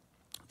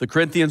 The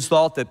Corinthians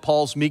thought that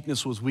Paul's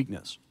meekness was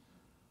weakness.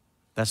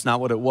 That's not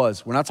what it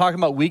was. We're not talking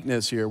about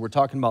weakness here, we're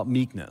talking about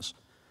meekness.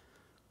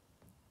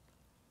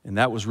 And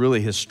that was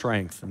really his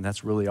strength, and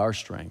that's really our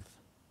strength.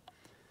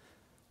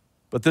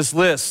 But this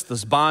list,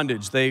 this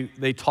bondage,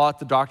 they taught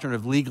the doctrine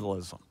of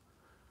legalism.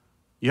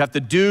 You have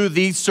to do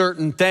these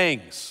certain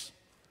things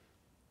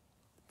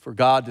for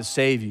God to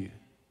save you.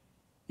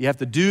 You have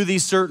to do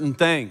these certain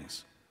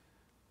things.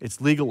 It's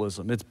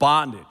legalism. It's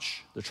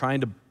bondage. They're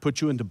trying to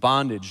put you into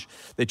bondage.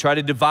 They try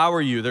to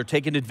devour you. They're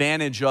taking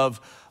advantage of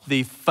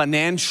the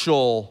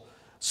financial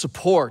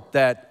support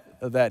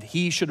that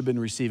he should have been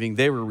receiving,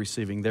 they were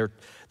receiving. They're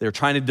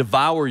trying to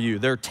devour you.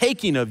 They're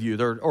taking of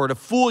you, or to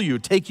fool you,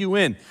 take you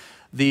in.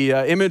 The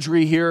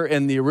imagery here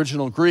in the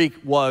original Greek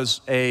was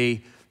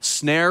a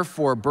snare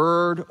for a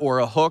bird or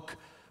a hook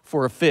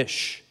for a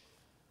fish.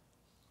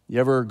 You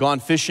ever gone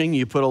fishing?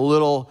 You put a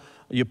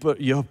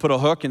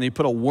hook and you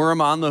put a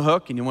worm on the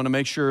hook, and you want to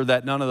make sure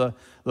that none of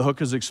the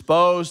hook is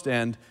exposed,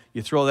 and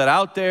you throw that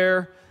out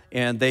there,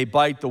 and they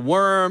bite the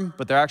worm,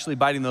 but they're actually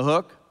biting the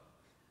hook,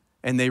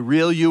 and they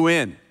reel you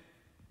in.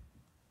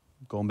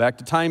 Going back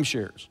to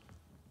timeshares.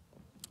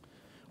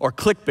 Or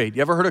clickbait.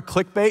 You ever heard of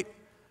clickbait?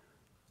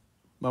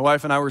 My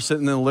wife and I were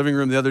sitting in the living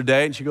room the other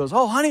day, and she goes,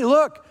 "Oh, honey,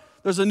 look,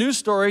 there's a news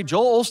story.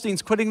 Joel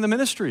Osteen's quitting the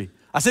ministry."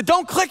 I said,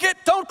 "Don't click it,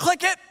 don't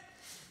click it."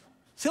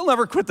 He'll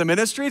never quit the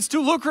ministry. It's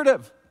too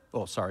lucrative.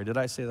 Oh, sorry, did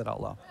I say that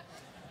out loud?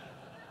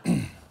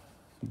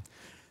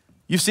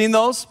 You've seen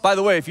those? By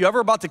the way, if you're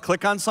ever about to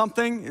click on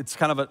something, it's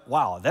kind of a,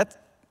 wow,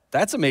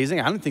 that's amazing.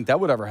 I didn't think that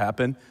would ever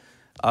happen.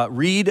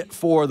 Read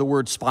for the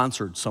word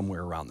sponsored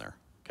somewhere around there.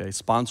 Okay,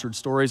 sponsored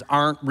stories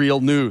aren't real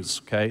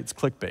news. Okay, it's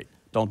clickbait.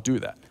 Don't do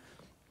that.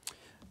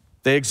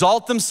 They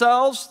exalt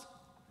themselves.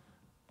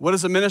 What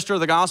is a minister of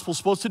the gospel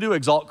supposed to do?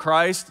 Exalt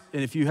Christ.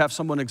 And if you have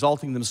someone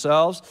exalting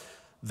themselves,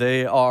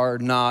 they are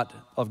not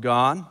of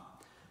God.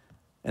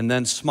 And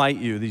then smite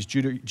you. These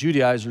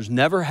Judaizers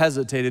never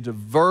hesitated to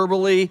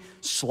verbally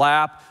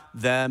slap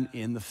them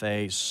in the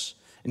face.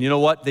 And you know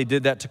what? They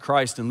did that to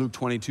Christ in Luke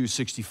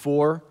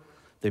 22:64.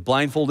 They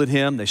blindfolded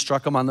him, they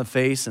struck him on the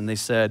face, and they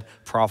said,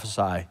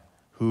 "Prophesy,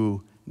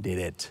 who did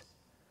it?"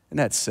 And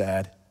that's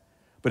sad.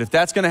 But if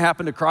that's going to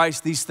happen to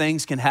Christ, these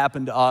things can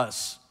happen to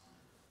us.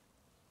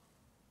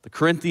 The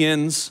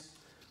Corinthians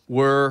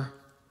were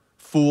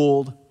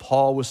fooled.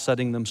 Paul was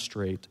setting them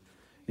straight.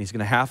 And he's going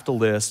to have to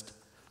list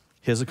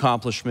his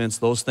accomplishments,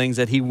 those things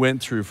that he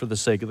went through for the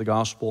sake of the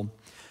gospel.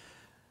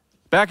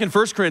 Back in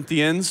 1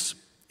 Corinthians,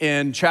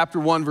 in chapter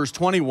 1, verse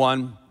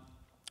 21,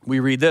 we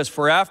read this,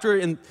 For after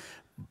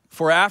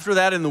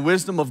that in the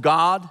wisdom of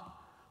God,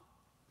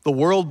 the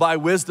world by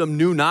wisdom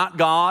knew not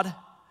God.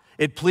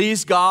 It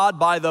pleased God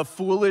by the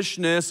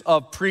foolishness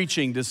of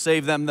preaching to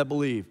save them that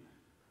believe.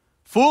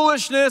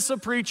 Foolishness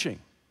of preaching.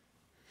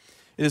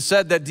 It is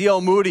said that D.L.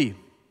 Moody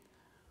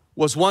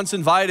was once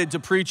invited to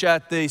preach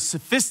at the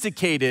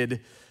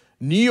sophisticated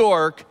New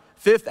York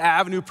Fifth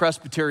Avenue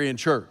Presbyterian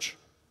Church.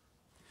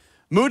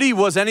 Moody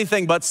was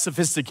anything but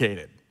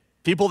sophisticated.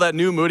 People that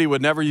knew Moody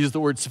would never use the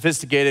word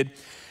sophisticated.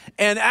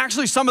 And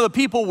actually, some of the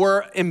people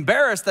were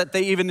embarrassed that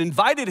they even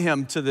invited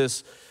him to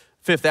this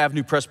Fifth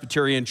Avenue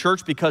Presbyterian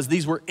Church because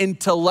these were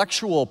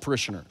intellectual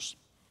parishioners,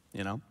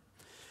 you know.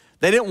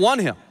 They didn't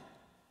want him,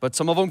 but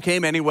some of them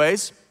came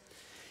anyways.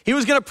 He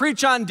was going to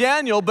preach on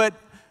Daniel, but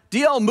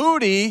D.L.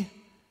 Moody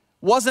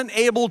wasn't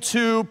able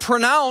to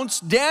pronounce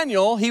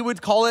Daniel. He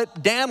would call it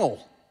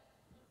Daniel,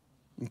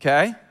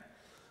 okay?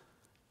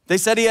 They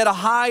said he had a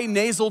high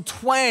nasal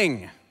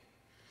twang.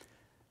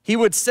 He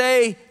would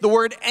say the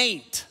word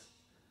ain't.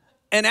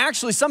 And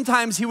actually,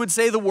 sometimes he would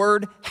say the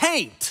word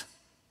hain't.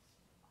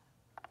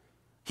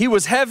 He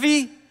was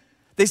heavy.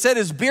 They said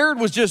his beard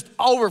was just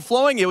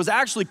overflowing. It was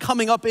actually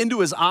coming up into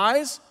his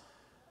eyes.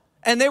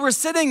 And they were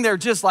sitting there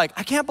just like,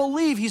 I can't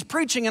believe he's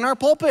preaching in our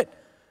pulpit.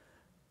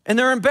 And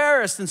they're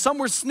embarrassed, and some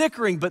were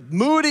snickering, but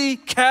Moody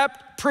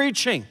kept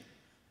preaching.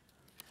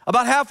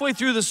 About halfway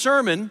through the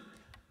sermon,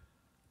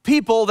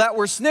 people that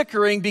were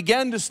snickering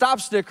began to stop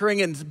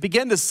snickering and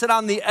began to sit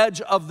on the edge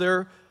of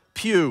their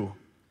pew.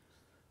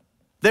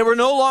 They were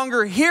no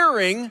longer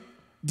hearing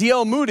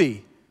D.L.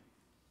 Moody.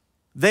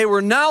 They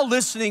were now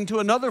listening to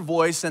another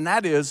voice, and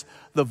that is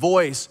the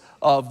voice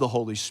of the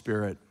Holy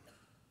Spirit.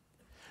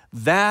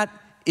 That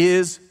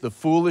is the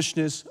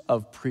foolishness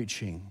of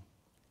preaching.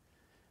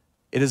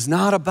 It is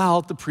not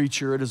about the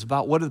preacher. It is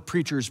about what the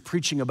preacher is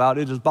preaching about.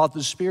 It is about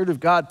the Spirit of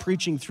God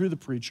preaching through the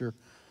preacher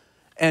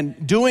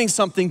and doing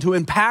something to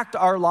impact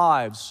our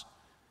lives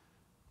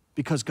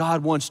because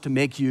God wants to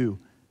make you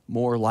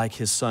more like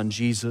his son,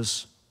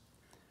 Jesus.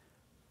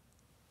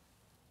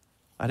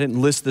 I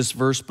didn't list this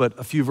verse, but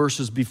a few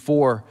verses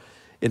before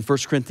in 1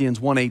 Corinthians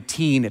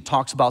 1:18, it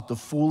talks about the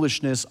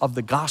foolishness of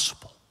the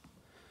gospel.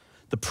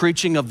 The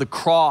preaching of the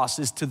cross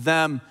is to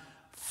them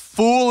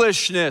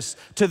foolishness.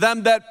 To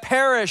them that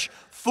perish,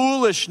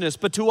 foolishness.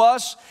 But to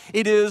us,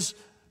 it is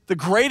the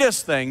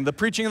greatest thing. The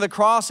preaching of the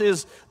cross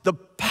is the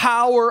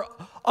power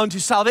unto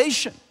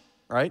salvation,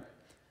 right?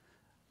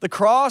 The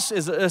cross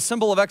is a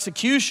symbol of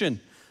execution.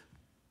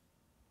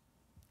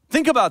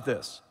 Think about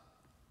this.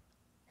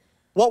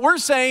 What we're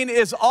saying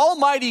is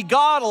Almighty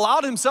God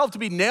allowed himself to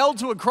be nailed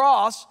to a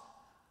cross.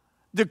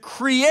 The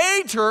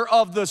creator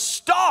of the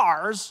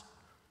stars,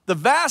 the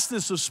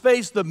vastness of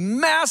space, the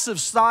massive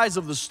size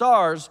of the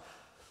stars,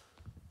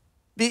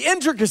 the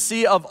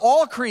intricacy of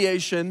all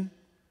creation,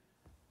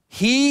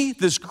 he,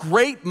 this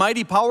great,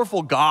 mighty,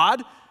 powerful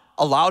God,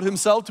 allowed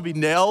himself to be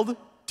nailed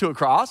to a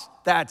cross?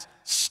 That's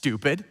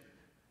stupid.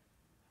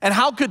 And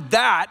how could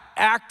that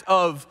act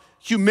of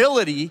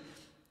humility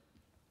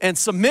and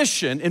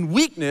submission and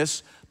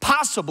weakness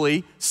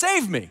possibly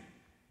save me?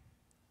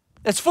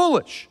 It's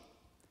foolish.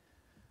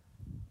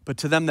 But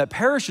to them that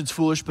perish, it's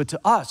foolish, but to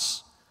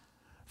us,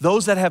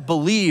 those that have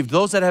believed,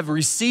 those that have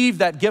received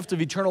that gift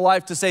of eternal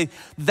life, to say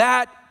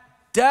that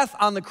death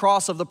on the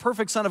cross of the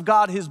perfect Son of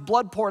God, his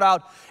blood poured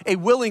out, a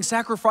willing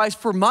sacrifice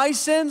for my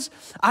sins,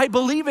 I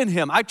believe in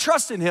him, I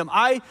trust in him,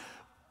 I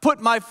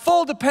put my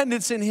full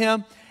dependence in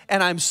him,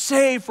 and I'm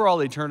saved for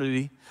all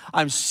eternity.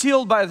 I'm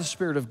sealed by the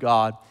Spirit of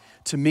God.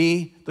 To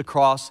me, the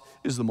cross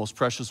is the most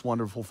precious,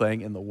 wonderful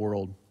thing in the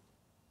world.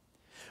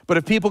 But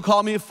if people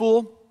call me a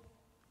fool,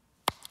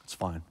 it's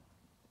fine.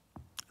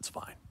 It's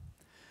fine.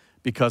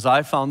 Because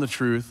I found the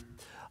truth,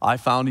 I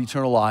found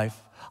eternal life,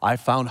 I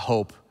found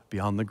hope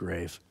beyond the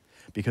grave.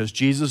 Because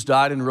Jesus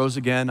died and rose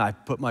again, I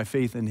put my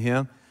faith in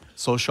him,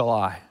 so shall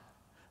I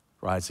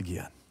rise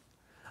again.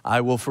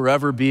 I will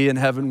forever be in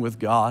heaven with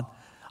God.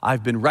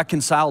 I've been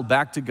reconciled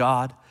back to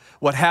God.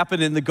 What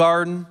happened in the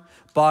garden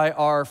by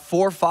our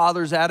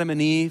forefathers, Adam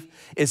and Eve,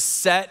 is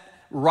set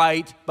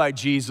right by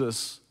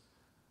Jesus,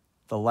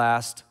 the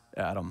last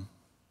Adam.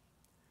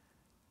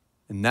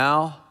 And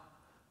now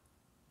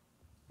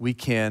we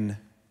can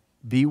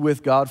be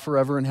with God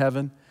forever in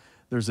heaven.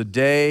 There's a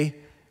day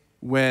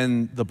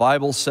when the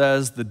Bible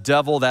says the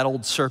devil, that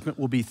old serpent,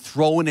 will be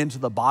thrown into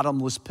the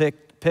bottomless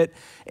pit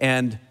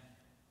and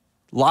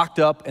locked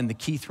up and the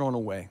key thrown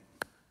away.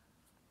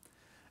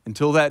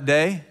 Until that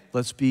day,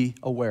 let's be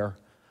aware.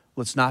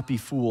 Let's not be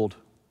fooled.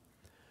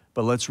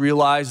 But let's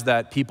realize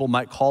that people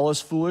might call us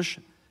foolish,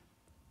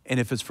 and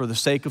if it's for the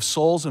sake of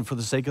souls and for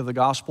the sake of the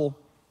gospel,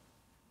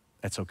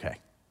 that's okay.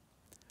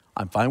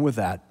 I'm fine with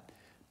that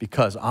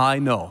because I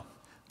know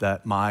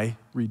that my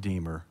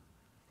Redeemer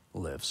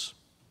lives.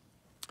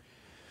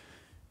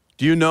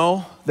 Do you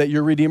know that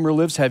your Redeemer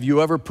lives? Have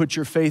you ever put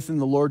your faith in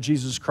the Lord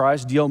Jesus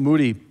Christ? D.L.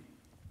 Moody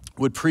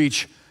would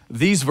preach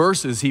these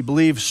verses. He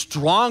believed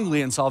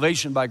strongly in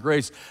salvation by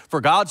grace.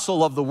 For God so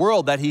loved the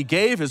world that he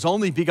gave his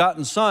only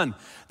begotten Son,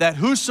 that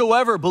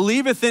whosoever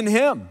believeth in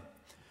him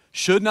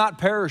should not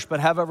perish but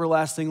have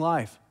everlasting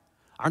life.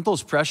 Aren't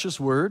those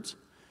precious words?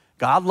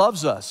 God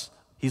loves us.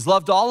 He's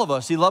loved all of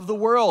us. He loved the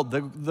world,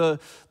 the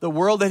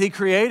world that he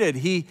created.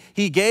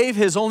 He gave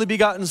his only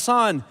begotten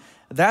Son.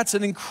 That's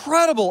an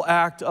incredible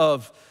act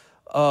of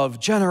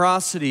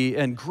generosity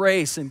and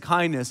grace and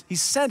kindness. He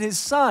sent his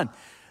Son,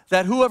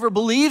 that whoever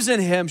believes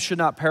in him should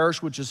not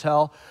perish, which is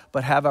hell,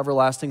 but have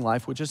everlasting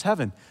life, which is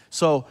heaven.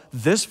 So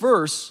this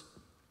verse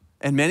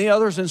and many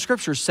others in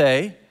Scripture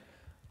say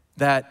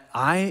that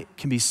I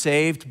can be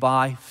saved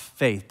by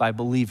faith, by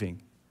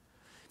believing.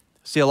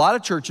 See, a lot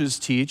of churches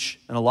teach,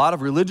 and a lot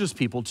of religious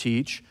people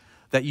teach,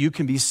 that you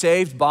can be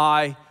saved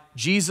by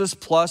Jesus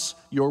plus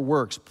your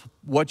works,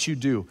 what you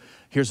do.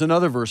 Here's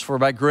another verse. For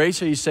by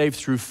grace are you saved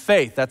through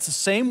faith. That's the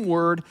same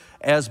word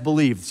as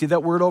believe. See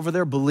that word over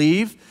there,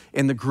 believe?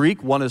 In the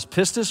Greek, one is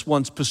pistis,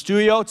 one's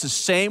pisteuo. It's the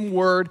same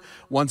word.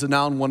 One's a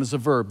noun, one is a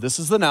verb. This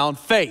is the noun,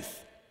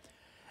 faith.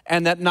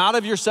 And that not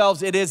of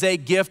yourselves, it is a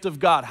gift of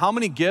God. How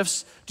many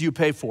gifts do you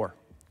pay for?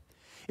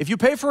 If you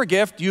pay for a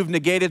gift, you've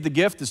negated the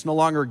gift. It's no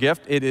longer a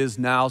gift. It is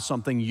now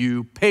something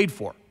you paid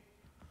for.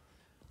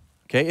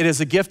 Okay, it is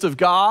a gift of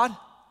God,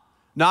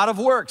 not of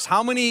works.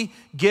 How many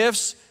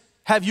gifts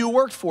have you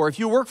worked for? If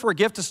you work for a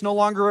gift, it's no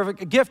longer a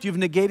gift. You've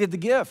negated the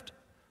gift.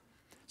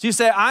 So you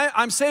say,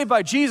 I'm saved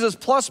by Jesus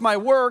plus my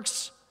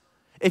works.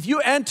 If you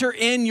enter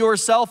in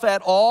yourself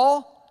at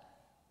all,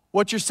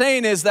 what you're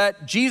saying is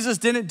that Jesus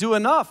didn't do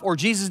enough or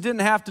Jesus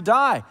didn't have to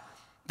die.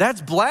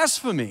 That's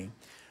blasphemy.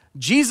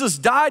 Jesus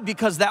died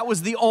because that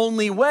was the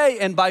only way,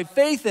 and by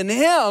faith in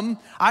him,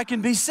 I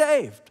can be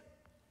saved.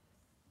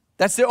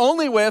 That's the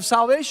only way of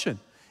salvation.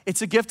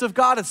 It's a gift of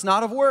God. It's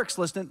not of works,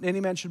 lest any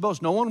man should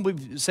boast. No one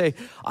would say,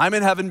 I'm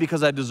in heaven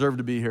because I deserve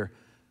to be here.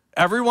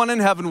 Everyone in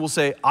heaven will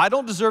say, I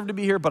don't deserve to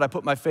be here, but I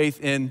put my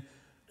faith in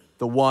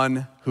the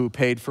one who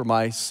paid for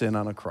my sin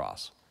on a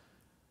cross.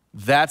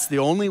 That's the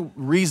only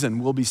reason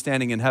we'll be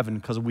standing in heaven,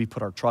 because we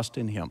put our trust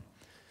in him.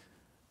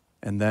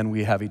 And then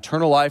we have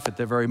eternal life at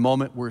the very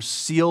moment. We're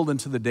sealed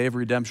into the day of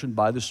redemption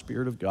by the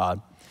Spirit of God.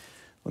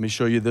 Let me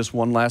show you this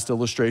one last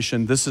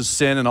illustration. This is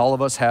sin, and all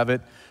of us have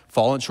it.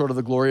 Fallen short of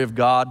the glory of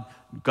God.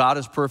 God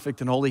is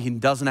perfect and holy. He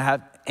doesn't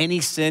have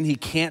any sin. He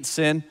can't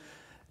sin.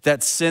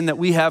 That sin that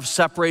we have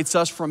separates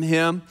us from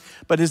him.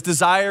 But his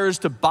desire is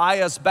to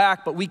buy us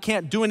back, but we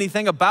can't do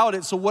anything about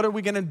it. So what are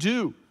we going to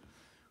do?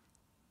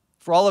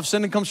 For all have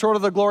sinned and come short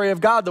of the glory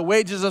of God. The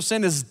wages of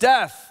sin is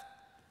death.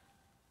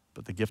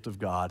 But the gift of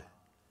God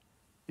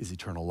is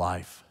eternal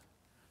life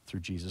through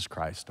Jesus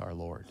Christ our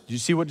Lord. Did you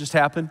see what just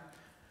happened?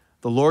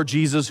 The Lord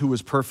Jesus, who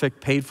was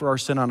perfect, paid for our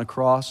sin on a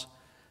cross.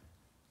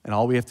 And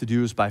all we have to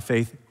do is by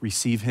faith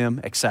receive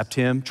him, accept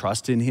him,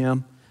 trust in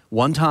him.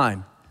 One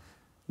time,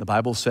 the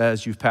Bible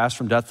says you've passed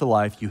from death to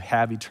life, you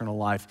have eternal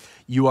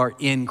life. You are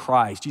in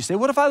Christ. You say,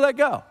 what if I let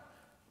go?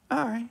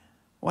 All right,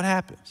 what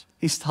happens?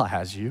 He still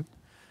has you.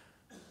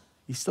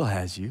 He still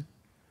has you.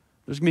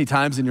 There's gonna be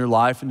times in your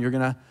life and you're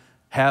gonna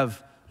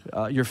have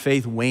your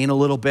faith wane a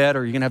little bit,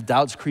 or you're gonna have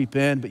doubts creep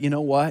in. But you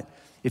know what?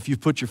 If you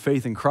put your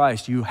faith in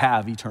Christ, you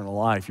have eternal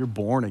life. You're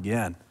born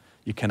again.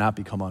 You cannot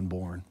become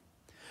unborn.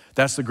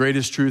 That's the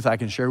greatest truth I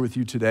can share with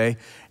you today,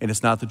 and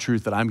it's not the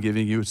truth that I'm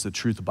giving you, it's the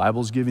truth the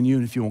Bible's giving you.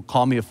 And if you won't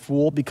call me a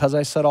fool because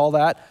I said all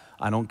that,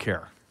 I don't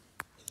care.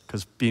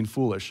 Because being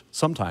foolish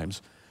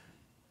sometimes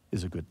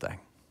is a good thing.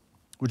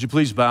 Would you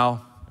please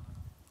bow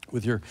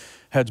with your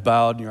heads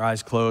bowed and your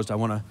eyes closed? I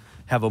want to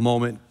have a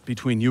moment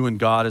between you and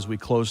God as we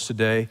close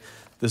today.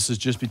 This is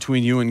just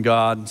between you and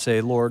God, and say,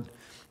 Lord,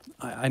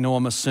 I know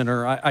I'm a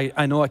sinner.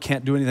 I know I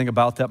can't do anything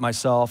about that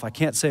myself. I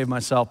can't save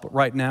myself, but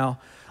right now,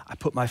 I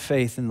put my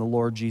faith in the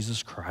Lord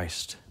Jesus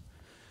Christ.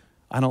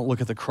 I don't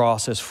look at the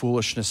cross as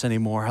foolishness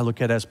anymore. I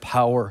look at it as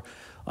power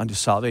unto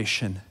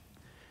salvation.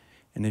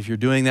 And if you're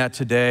doing that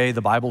today,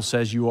 the Bible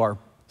says you are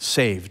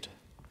saved.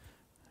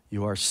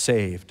 You are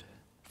saved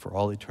for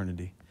all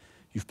eternity.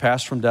 You've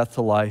passed from death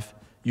to life.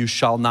 You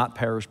shall not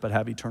perish but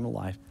have eternal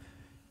life.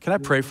 Can I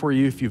pray for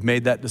you if you've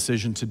made that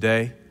decision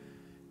today?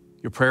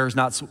 Your prayer is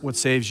not what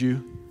saves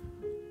you.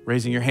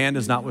 Raising your hand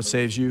is not what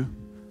saves you.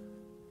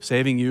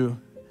 Saving you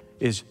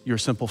is your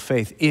simple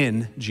faith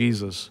in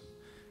Jesus.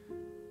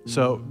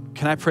 So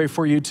can I pray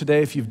for you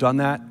today if you've done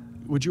that?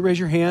 Would you raise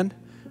your hand?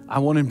 I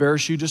won't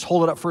embarrass you. Just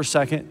hold it up for a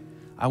second.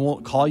 I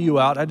won't call you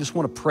out. I just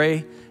want to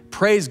pray.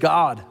 Praise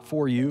God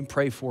for you and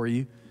pray for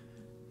you.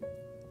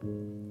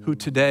 Who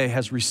today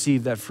has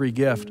received that free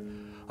gift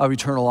of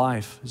eternal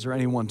life? Is there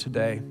anyone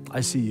today? I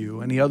see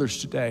you. Any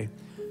others today?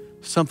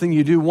 Something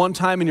you do one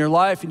time in your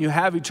life and you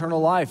have eternal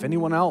life.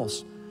 Anyone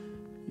else?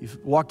 You've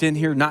walked in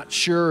here not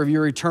sure of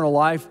your eternal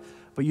life,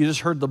 but you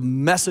just heard the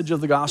message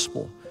of the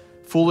gospel.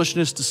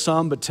 Foolishness to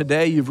some, but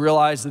today you've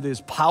realized that it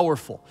is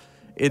powerful.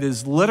 It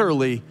is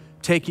literally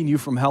taking you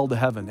from hell to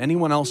heaven.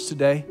 Anyone else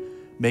today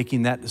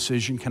making that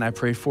decision? Can I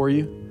pray for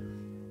you?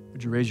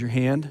 Would you raise your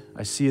hand?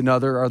 I see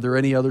another. Are there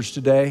any others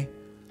today?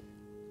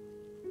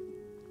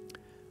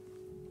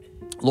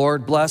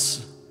 Lord,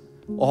 bless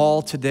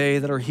all today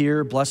that are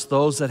here. Bless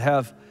those that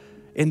have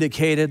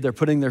indicated they're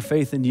putting their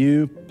faith in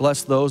you.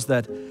 Bless those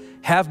that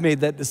have made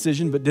that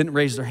decision but didn't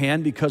raise their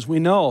hand, because we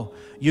know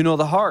you know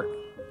the heart.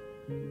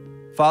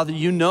 Father,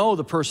 you know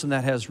the person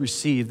that has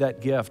received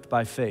that gift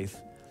by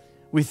faith.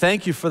 We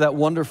thank you for that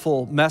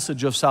wonderful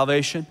message of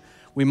salvation.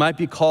 We might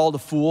be called a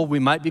fool. We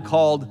might be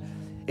called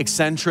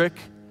eccentric.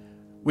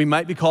 We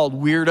might be called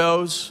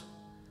weirdos.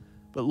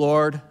 But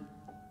Lord,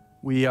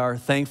 we are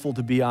thankful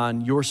to be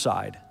on your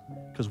side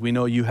because we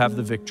know you have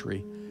the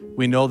victory.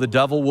 We know the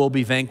devil will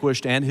be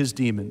vanquished and his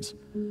demons.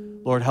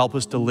 Lord, help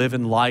us to live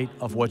in light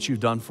of what you've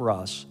done for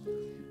us.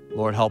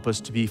 Lord, help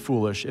us to be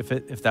foolish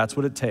if that's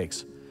what it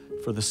takes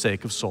for the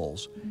sake of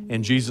souls.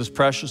 In Jesus'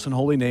 precious and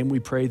holy name we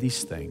pray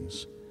these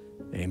things.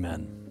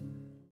 Amen.